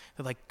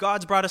 They're like,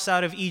 God's brought us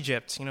out of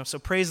Egypt, so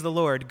praise the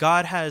Lord.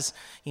 God has,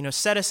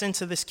 set us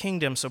into this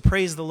kingdom, so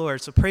praise the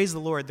Lord. So praise the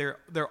Lord.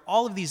 They're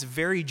all of these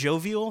very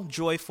jovial,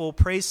 joyful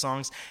praise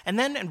songs. And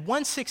then in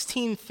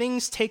 116,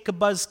 things take a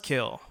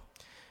buzzkill.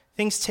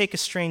 Things take a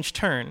strange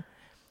turn.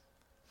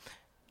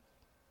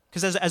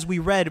 Because as we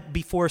read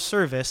before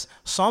service,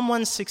 Psalm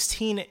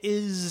 116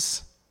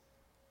 is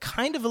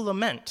kind of a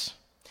lament.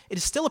 It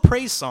is still a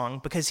praise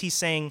song because he's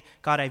saying,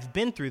 God, I've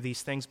been through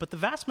these things. But the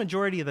vast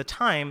majority of the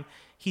time,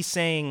 he's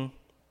saying,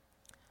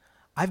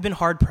 I've been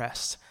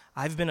hard-pressed.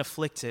 I've been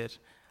afflicted.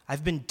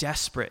 I've been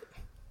desperate.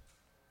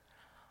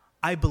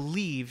 I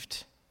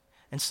believed,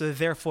 and so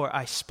therefore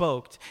I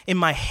spoke. In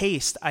my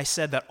haste, I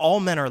said that all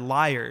men are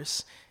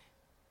liars.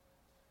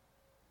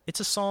 It's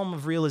a psalm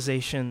of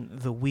realization,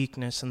 the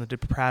weakness and the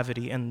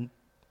depravity and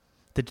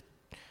the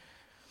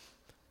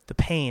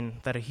pain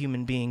that a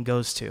human being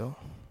goes to.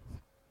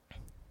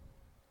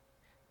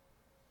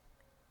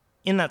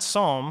 In that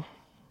psalm,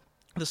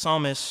 the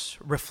psalmist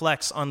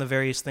reflects on the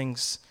various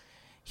things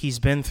he's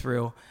been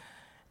through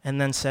and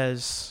then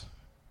says,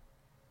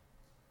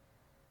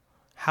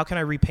 how can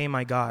I repay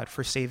my God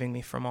for saving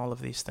me from all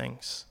of these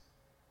things?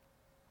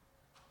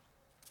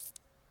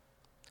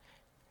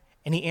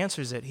 And he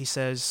answers it. He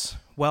says,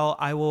 well,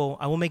 I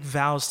will make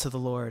vows to the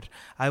Lord.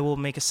 I will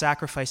make a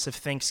sacrifice of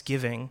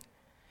thanksgiving,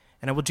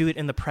 and I will do it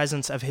in the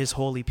presence of his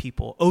holy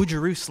people. O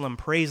Jerusalem,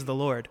 praise the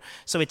Lord.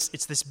 So it's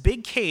this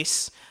big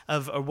case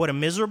of what a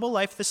miserable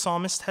life the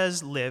psalmist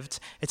has lived.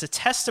 It's a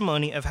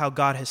testimony of how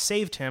God has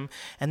saved him.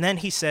 And then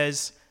he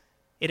says,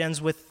 it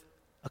ends with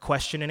a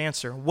question and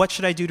answer. What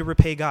should I do to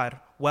repay God?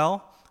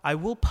 Well, I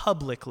will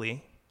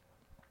publicly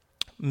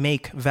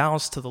make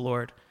vows to the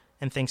Lord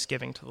and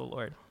thanksgiving to the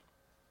Lord.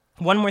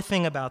 One more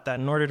thing about that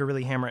in order to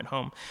really hammer it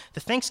home. The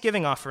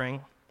Thanksgiving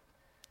offering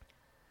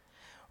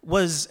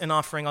was an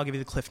offering. I'll give you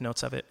the cliff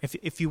notes of it.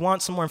 If you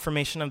want some more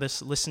information on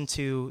this, listen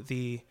to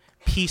the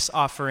peace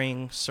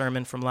offering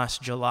sermon from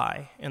last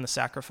July in the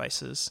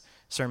Sacrifices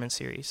sermon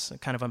series. I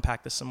kind of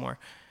unpack this some more.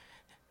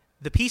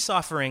 The peace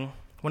offering,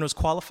 when it was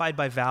qualified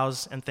by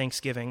vows and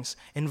thanksgivings,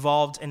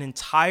 involved an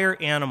entire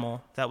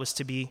animal that was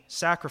to be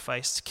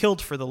sacrificed,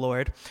 killed for the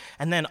Lord,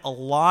 and then a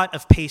lot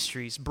of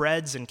pastries,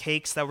 breads and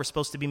cakes that were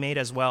supposed to be made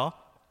as well.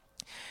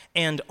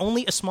 And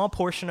only a small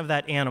portion of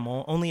that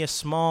animal, only a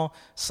small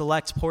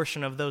select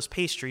portion of those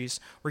pastries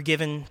were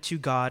given to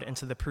God and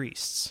to the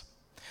priests.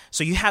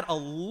 So you had a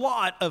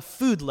lot of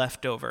food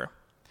left over.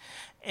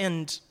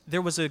 And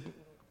there was a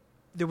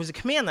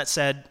command that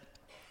said,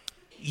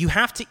 you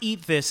have to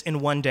eat this in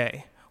one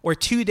day, or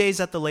 2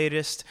 days at the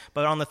latest,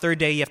 but on the third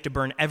day you have to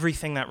burn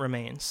everything that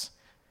remains.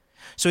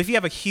 So if you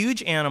have a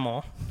huge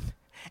animal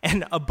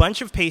and a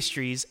bunch of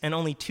pastries and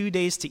only 2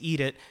 days to eat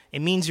it, it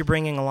means you're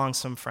bringing along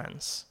some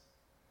friends.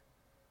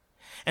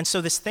 And so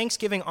this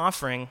Thanksgiving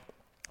offering,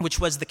 which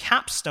was the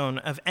capstone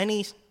of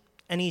any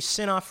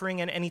sin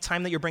offering and any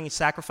time that you're bringing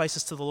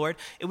sacrifices to the Lord,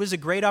 it was a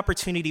great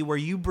opportunity where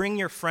you bring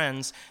your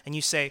friends and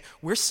you say,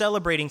 we're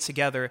celebrating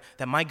together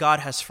that my God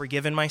has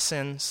forgiven my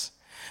sins,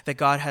 that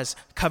God has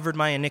covered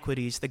my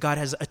iniquities, that God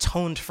has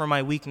atoned for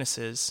my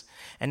weaknesses,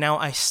 and now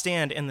I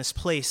stand in this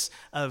place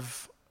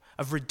of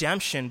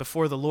redemption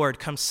before the Lord.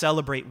 Come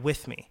celebrate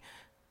with me.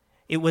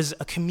 It was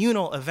a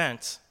communal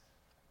event.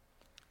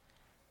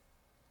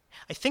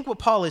 I think what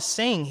Paul is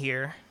saying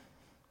here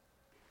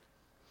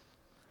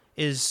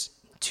is,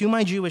 to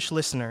my Jewish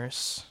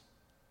listeners,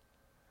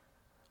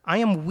 I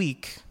am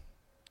weak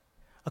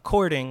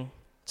according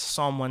to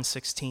Psalm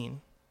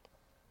 116.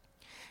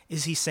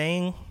 Is he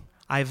saying,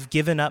 I've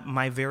given up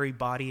my very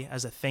body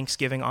as a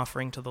thanksgiving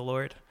offering to the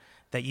Lord,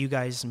 that you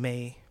guys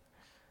may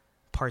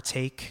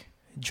partake,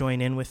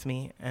 join in with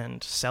me,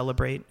 and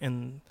celebrate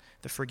in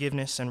the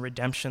forgiveness and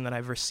redemption that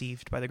I've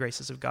received by the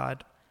graces of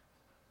God?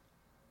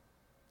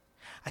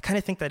 I kind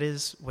of think that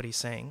is what he's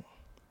saying.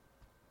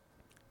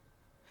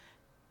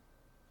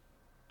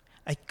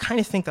 I kind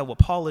of think that what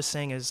Paul is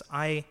saying is,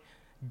 I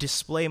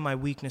display my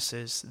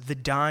weaknesses, the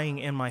dying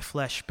in my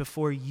flesh,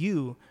 before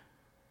you,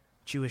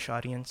 Jewish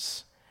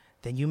audience,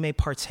 that you may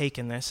partake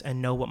in this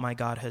and know what my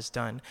God has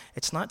done.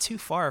 It's not too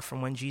far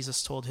from when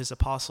Jesus told his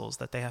apostles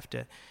that they have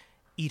to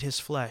eat his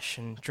flesh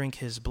and drink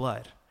his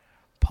blood.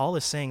 Paul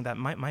is saying that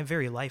my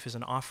very life is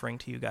an offering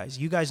to you guys.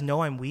 You guys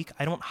know I'm weak.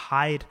 I don't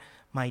hide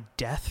my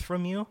death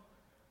from you,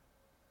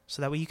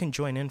 so that way you can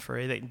join in for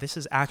it. This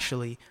is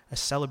actually a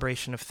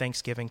celebration of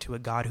thanksgiving to a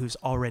God who's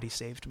already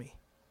saved me.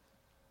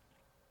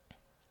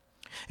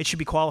 It should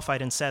be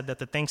qualified and said that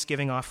the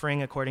thanksgiving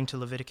offering, according to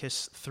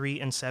Leviticus 3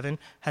 and 7,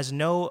 has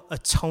no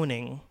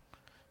atoning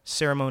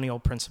ceremonial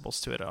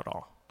principles to it at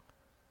all.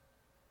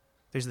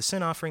 There's the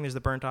sin offering, there's the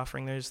burnt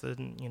offering, there's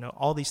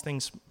all these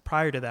things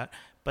prior to that.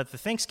 But the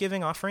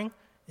thanksgiving offering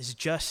is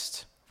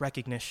just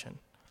recognition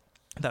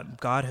that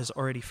God has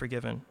already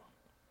forgiven.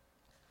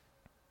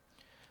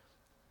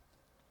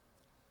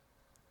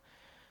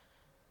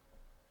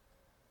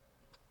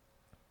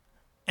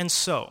 And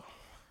so,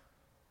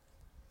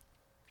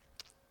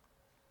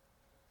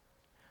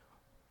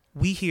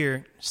 we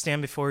here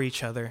stand before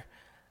each other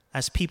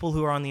as people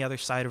who are on the other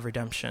side of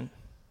redemption.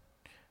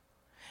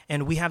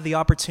 And we have the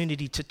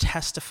opportunity to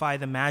testify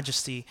the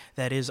majesty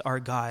that is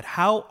our God.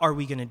 How are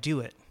we going to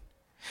do it?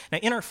 Now,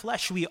 in our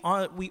flesh, we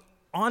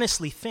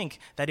honestly think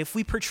that if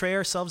we portray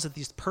ourselves as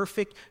these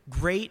perfect,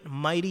 great,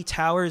 mighty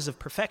towers of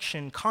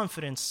perfection,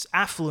 confidence,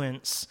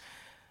 affluence,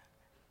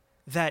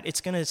 that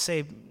it's going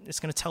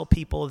to tell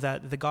people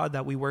that the God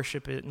that we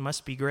worship, it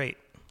must be great.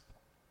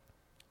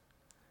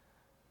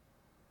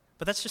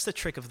 But that's just a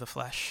trick of the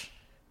flesh.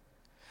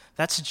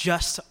 That's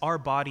just our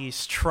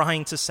bodies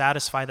trying to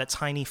satisfy that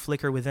tiny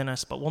flicker within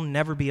us, but we'll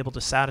never be able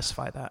to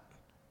satisfy that.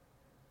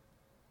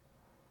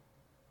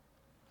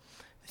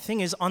 The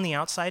thing is, on the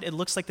outside, it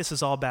looks like this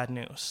is all bad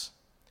news.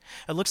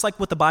 It looks like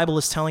what the Bible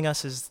is telling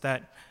us is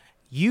that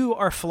you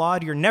are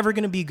flawed, you're never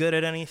going to be good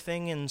at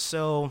anything, and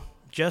so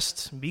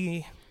just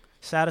be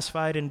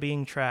satisfied in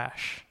being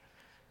trash.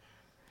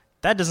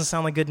 That doesn't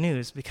sound like good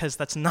news, because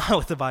that's not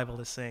what the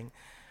Bible is saying.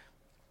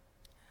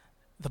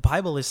 The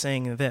Bible is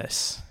saying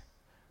this: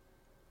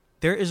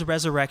 there is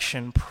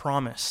resurrection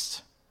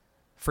promised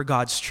for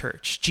God's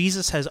church.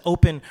 Jesus has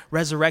opened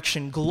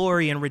resurrection,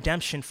 glory, and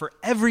redemption for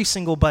every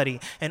single body,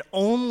 and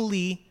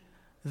only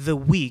the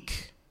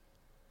weak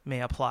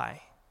may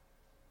apply.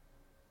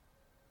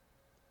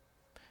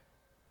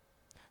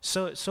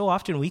 So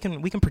often we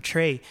can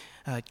portray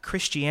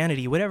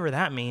Christianity, whatever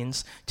that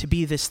means, to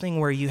be this thing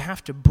where you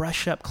have to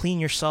brush up, clean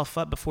yourself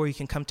up before you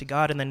can come to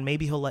God, and then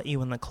maybe he'll let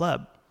you in the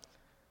club.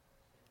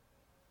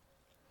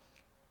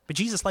 But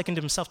Jesus likened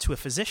himself to a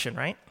physician,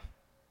 right?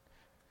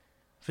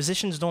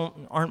 Physicians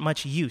aren't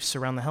much use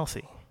around the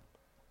healthy.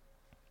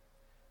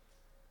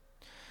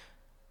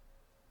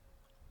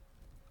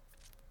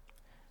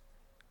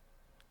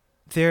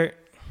 I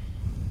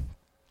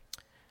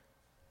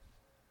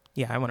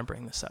want to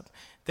bring this up.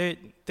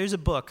 There's a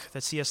book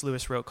that C.S.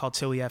 Lewis wrote called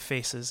Till We Have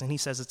Faces, and he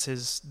says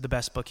it's the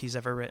best book he's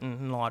ever written,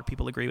 and a lot of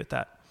people agree with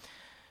that.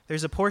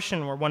 There's a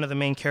portion where one of the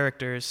main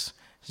characters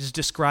is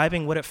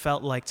describing what it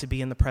felt like to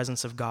be in the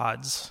presence of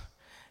gods.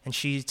 And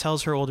she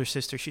tells her older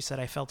sister, she said,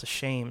 "I felt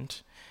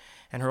ashamed."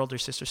 And her older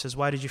sister says,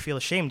 "Why did you feel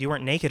ashamed? You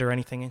weren't naked or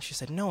anything." And she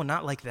said, "No,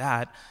 not like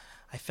that.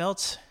 I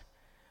felt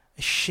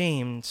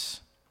ashamed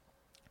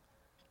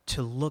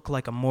to look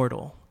like a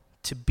mortal,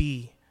 to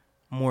be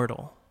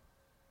mortal."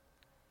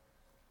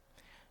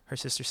 Her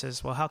sister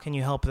says, "Well, how can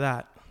you help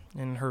that?"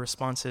 And her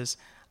response is,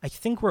 "I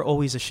think we're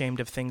always ashamed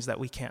of things that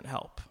we can't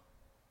help."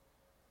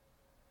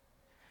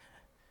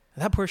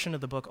 That portion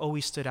of the book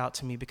always stood out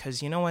to me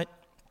because, you know what?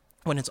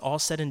 When it's all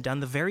said and done,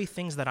 the very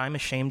things that I'm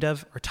ashamed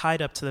of are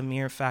tied up to the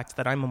mere fact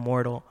that I'm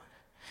immortal,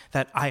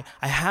 that I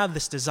have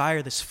this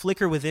desire, this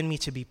flicker within me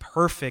to be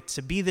perfect,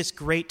 to be this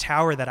great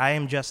tower that I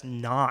am just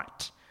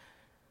not,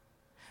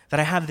 that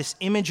I have this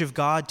image of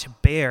God to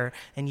bear,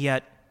 and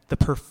yet the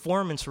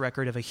performance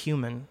record of a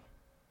human,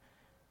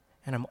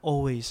 and I'm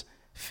always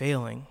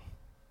failing.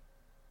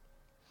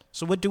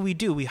 So what do?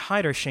 We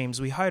hide our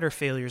shames, we hide our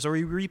failures, or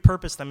we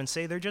repurpose them and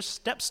say they're just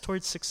steps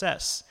towards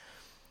success.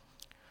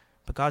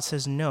 But God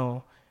says,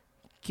 no,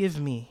 give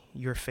me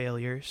your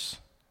failures.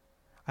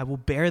 I will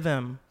bear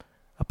them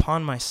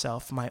upon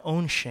myself, my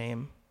own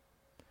shame,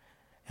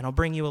 and I'll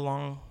bring you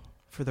along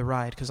for the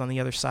ride, because on the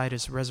other side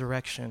is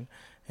resurrection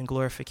and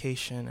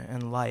glorification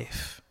and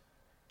life.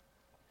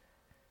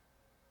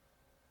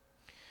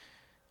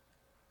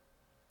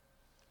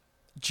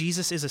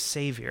 Jesus is a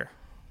savior.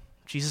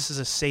 Jesus is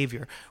a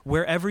savior.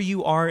 Wherever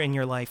you are in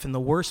your life, in the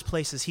worst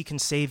places, he can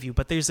save you.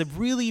 But there's a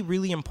really,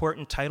 really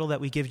important title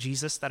that we give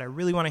Jesus that I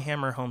really want to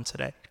hammer home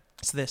today.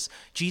 It's this: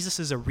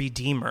 Jesus is a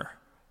redeemer.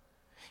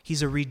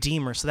 He's a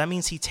redeemer. So that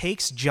means he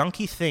takes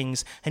junky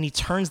things and he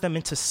turns them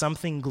into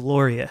something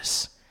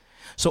glorious.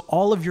 So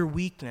all of your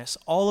weakness,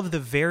 all of the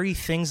very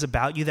things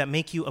about you that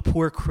make you a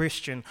poor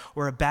Christian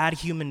or a bad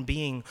human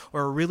being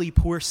or a really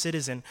poor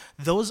citizen,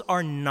 those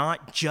are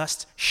not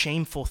just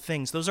shameful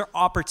things. Those are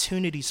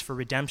opportunities for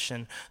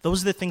redemption.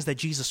 Those are the things that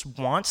Jesus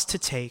wants to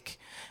take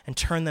and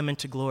turn them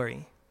into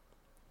glory.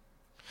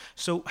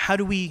 So how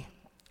do we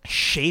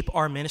shape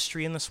our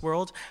ministry in this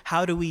world?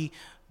 How do we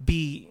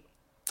be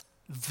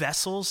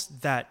vessels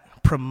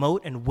that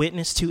promote and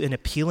witness to an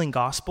appealing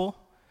gospel?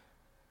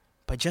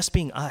 By just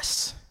being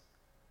us.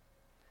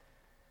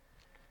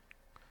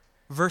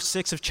 Verse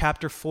 6 of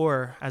chapter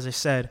 4, as I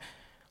said,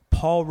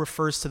 Paul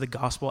refers to the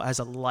gospel as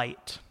a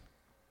light.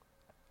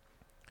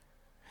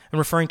 And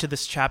referring to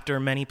this chapter,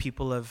 many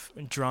people have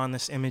drawn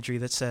this imagery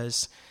that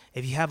says,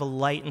 if you have a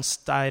light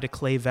inside a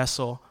clay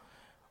vessel,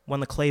 when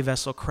the clay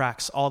vessel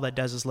cracks, all that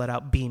does is let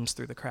out beams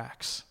through the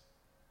cracks.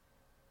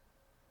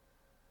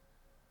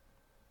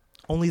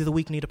 Only the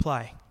weak need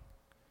apply.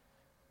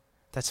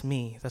 That's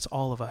me. That's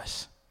all of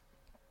us.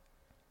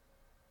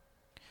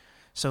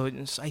 So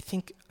I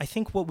think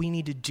what we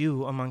need to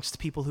do amongst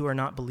people who are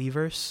not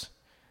believers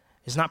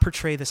is not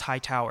portray this high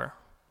tower,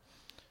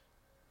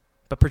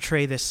 but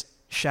portray this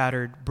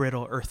shattered,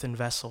 brittle earthen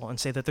vessel and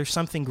say that there's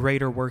something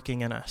greater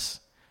working in us.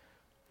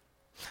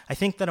 I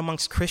think that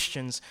amongst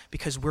Christians,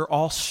 because we're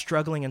all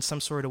struggling in some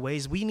sort of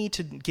ways, we need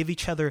to give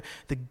each other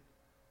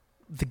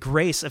the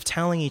grace of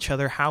telling each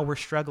other how we're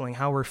struggling,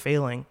 how we're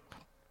failing.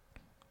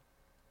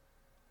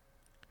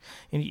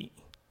 And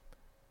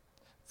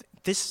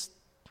this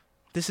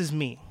is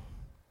me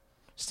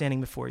standing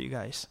before you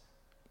guys.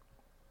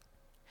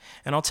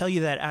 And I'll tell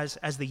you that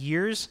as the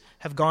years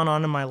have gone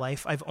on in my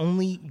life, I've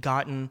only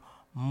gotten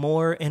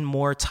more and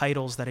more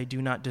titles that I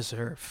do not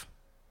deserve.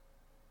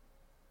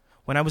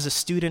 When I was a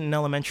student in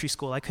elementary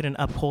school, I couldn't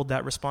uphold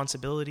that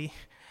responsibility.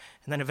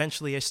 And then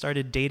eventually I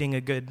started dating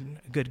a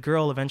good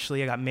girl.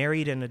 Eventually I got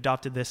married and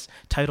adopted this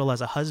title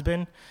as a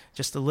husband.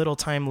 Just a little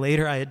time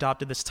later, I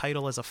adopted this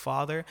title as a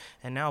father.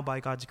 And now,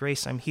 by God's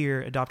grace, I'm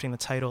here adopting the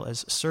title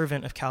as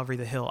servant of Calvary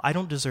the Hill. I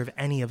don't deserve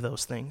any of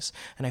those things,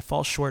 and I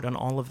fall short on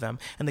all of them.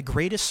 And the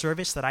greatest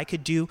service that I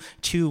could do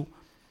to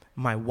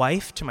my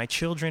wife, to my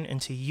children,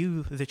 and to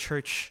you, the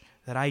church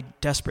that I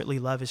desperately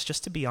love, is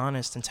just to be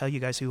honest and tell you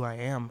guys who I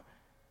am.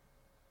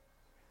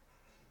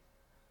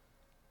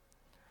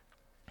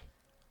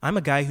 I'm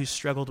a guy who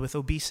struggled with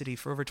obesity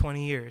for over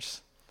 20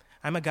 years.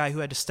 I'm a guy who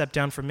had to step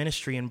down from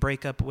ministry and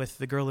break up with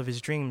the girl of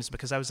his dreams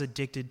because I was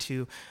addicted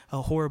to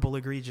a horrible,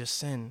 egregious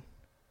sin.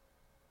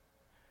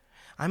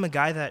 I'm a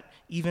guy that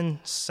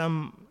even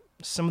some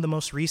of the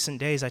most recent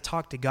days I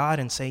talk to God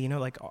and say,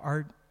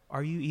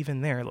 are you even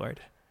there,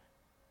 Lord?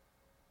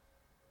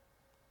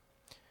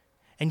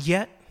 And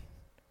yet,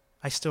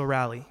 I still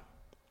rally.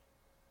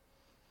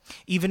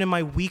 Even in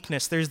my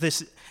weakness, there's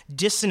this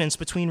dissonance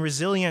between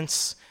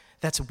resilience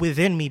that's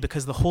within me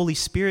because the Holy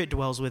Spirit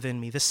dwells within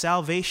me. The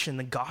salvation,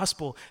 the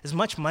gospel is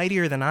much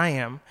mightier than I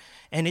am.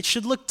 And it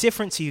should look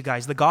different to you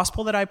guys, the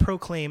gospel that I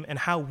proclaim and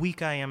how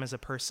weak I am as a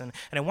person.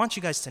 And I want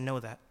you guys to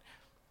know that.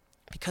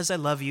 Because I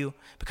love you,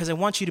 because I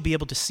want you to be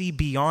able to see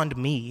beyond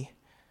me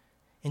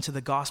into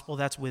the gospel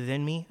that's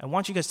within me, I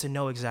want you guys to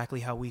know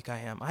exactly how weak I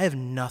am. I have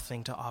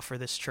nothing to offer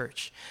this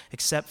church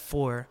except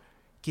for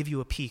give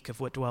you a peek of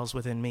what dwells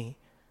within me,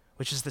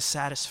 which is the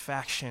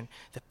satisfaction,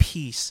 the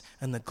peace,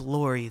 and the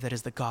glory that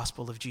is the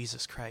gospel of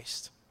Jesus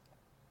Christ.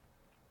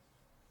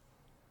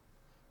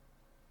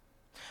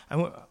 I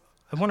want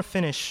to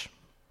finish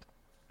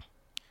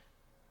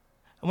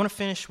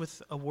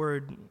with a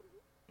word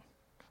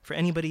for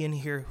anybody in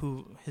here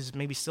who is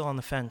maybe still on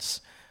the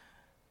fence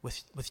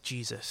with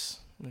Jesus.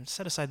 And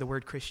set aside the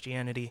word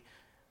Christianity.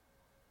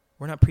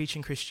 We're not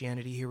preaching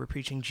Christianity here. We're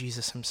preaching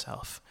Jesus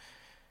himself.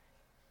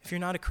 If you're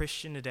not a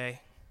Christian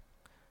today,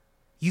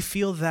 you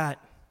feel that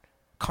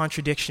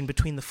contradiction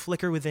between the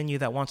flicker within you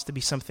that wants to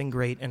be something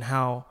great and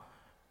how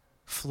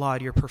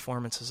flawed your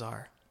performances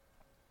are.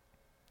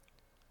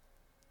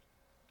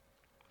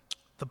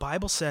 The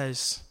Bible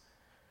says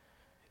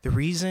the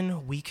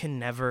reason we can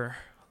never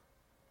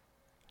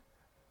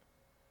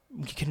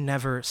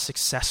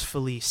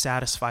successfully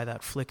satisfy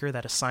that flicker,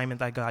 that assignment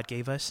that God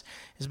gave us,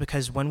 is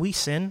because when we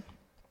sin,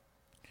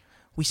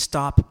 we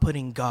stop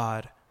putting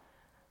God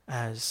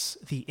as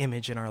the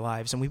image in our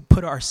lives, and we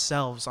put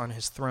ourselves on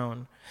his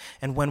throne.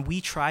 And when we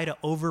try to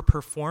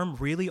overperform,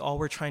 really all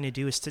we're trying to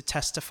do is to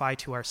testify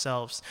to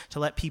ourselves, to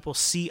let people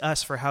see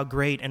us for how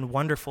great and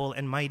wonderful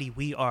and mighty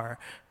we are.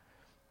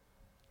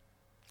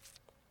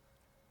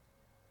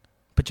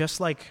 But just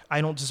like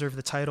I don't deserve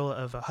the title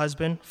of a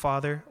husband,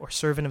 father, or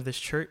servant of this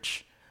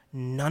church,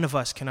 none of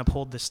us can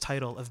uphold this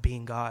title of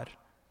being God.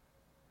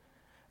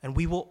 And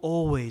we will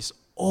always,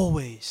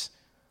 always,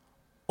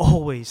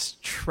 always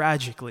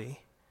tragically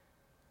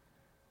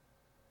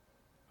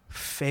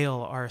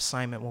fail our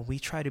assignment when we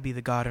try to be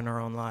the God in our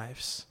own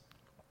lives.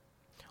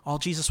 All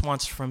Jesus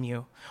wants from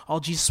you, all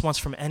Jesus wants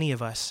from any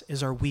of us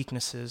is our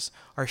weaknesses,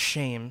 our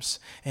shames,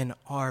 and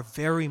our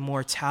very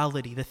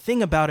mortality, the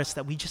thing about us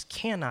that we just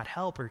cannot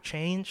help or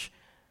change,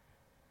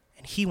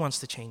 and he wants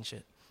to change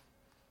it.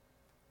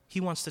 He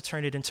wants to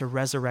turn it into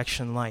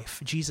resurrection life.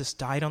 Jesus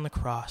died on the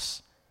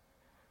cross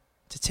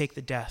to take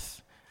the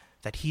death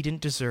that he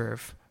didn't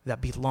deserve,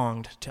 that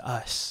belonged to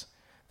us,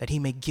 that he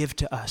may give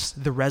to us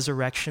the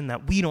resurrection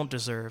that we don't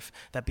deserve,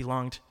 that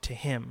belonged to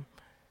him.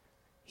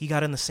 He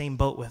got in the same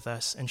boat with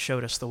us and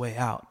showed us the way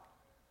out.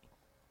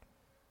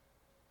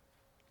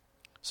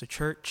 So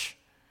church,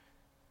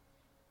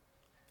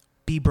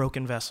 be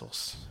broken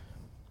vessels.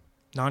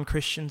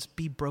 Non-Christians,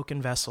 be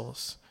broken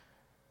vessels.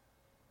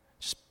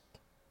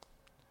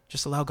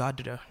 Just allow God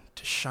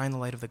to shine the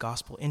light of the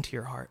gospel into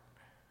your heart.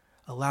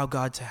 Allow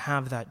God to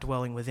have that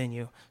dwelling within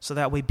you, so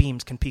that way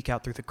beams can peek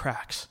out through the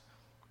cracks.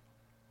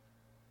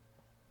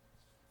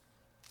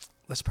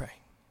 Let's pray.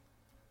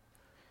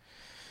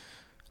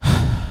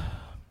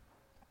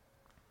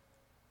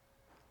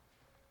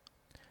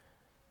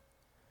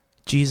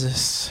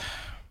 Jesus,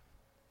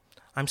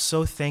 I'm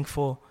so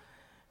thankful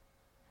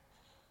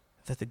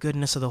that the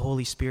goodness of the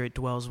Holy Spirit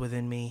dwells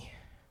within me,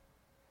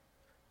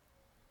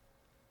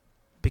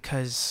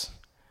 because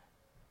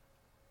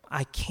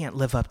I can't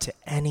live up to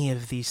any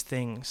of these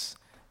things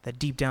that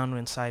deep down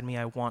inside me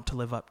I want to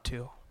live up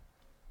to.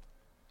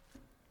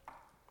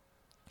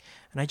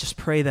 And I just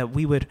pray that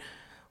we would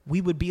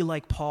be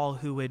like Paul,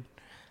 who would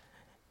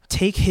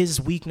take his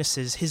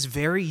weaknesses, his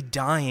very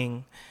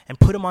dying, and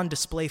put them on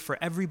display for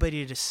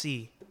everybody to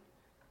see.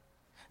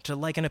 To,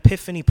 like an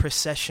epiphany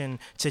procession,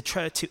 to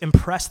try to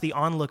impress the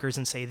onlookers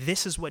and say,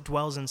 this is what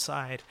dwells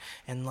inside.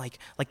 And like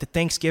the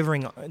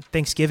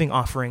Thanksgiving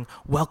offering,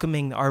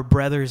 welcoming our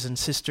brothers and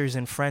sisters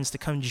and friends to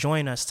come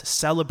join us to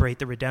celebrate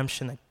the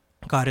redemption that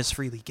God has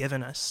freely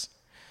given us.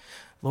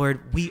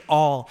 Lord, we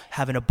all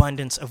have an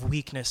abundance of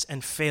weakness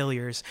and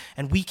failures,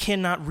 and we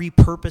cannot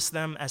repurpose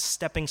them as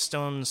stepping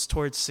stones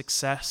towards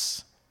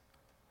success.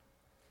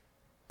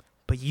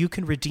 But you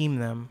can redeem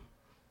them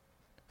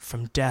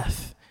from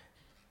death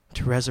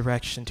to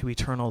resurrection to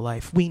eternal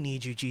life. We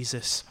need you,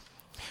 Jesus.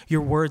 Your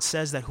word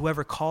says that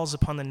whoever calls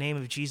upon the name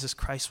of Jesus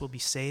Christ will be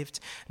saved.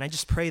 And I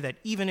just pray that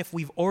even if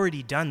we've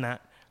already done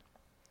that,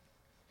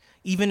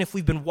 even if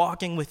we've been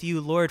walking with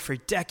you, Lord, for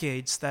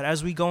decades, that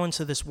as we go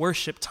into this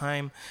worship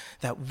time,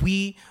 that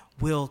we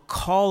will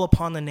call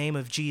upon the name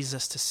of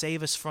Jesus to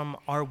save us from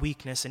our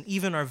weakness and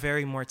even our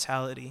very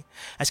mortality.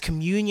 As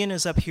communion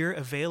is up here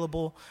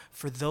available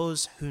for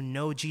those who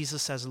know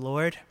Jesus as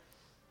Lord,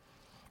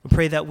 we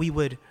pray that we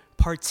would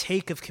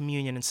partake of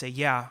communion and say,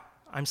 yeah,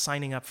 I'm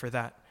signing up for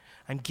that.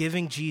 I'm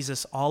giving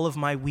Jesus all of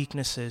my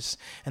weaknesses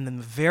and the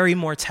very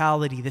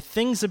mortality, the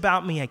things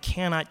about me I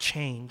cannot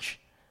change,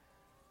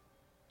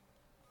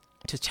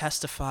 to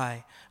testify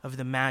of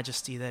the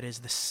majesty that is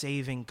the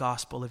saving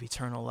gospel of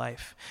eternal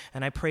life.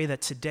 And I pray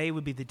that today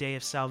would be the day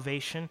of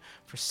salvation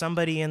for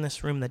somebody in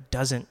this room that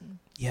doesn't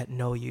yet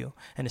know you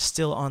and is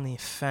still on the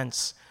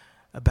fence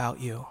about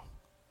you.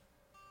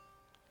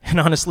 And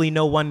honestly,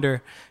 no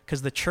wonder,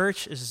 because the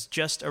church is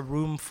just a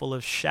room full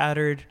of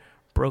shattered,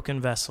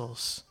 broken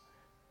vessels.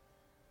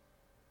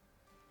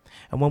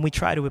 And when we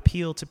try to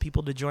appeal to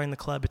people to join the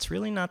club, it's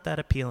really not that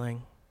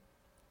appealing.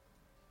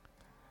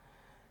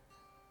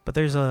 But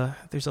there's a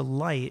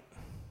light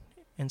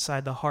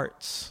inside the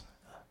hearts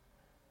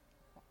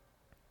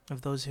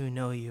of those who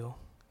know you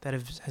that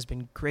has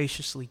been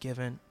graciously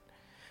given.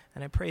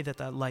 And I pray that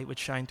that light would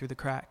shine through the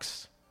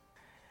cracks.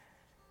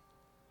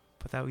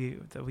 But that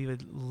we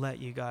would let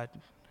you, God,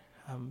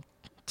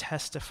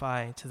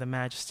 testify to the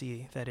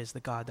majesty that is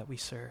the God that we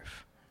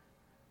serve.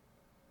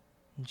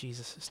 In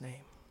Jesus'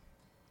 name.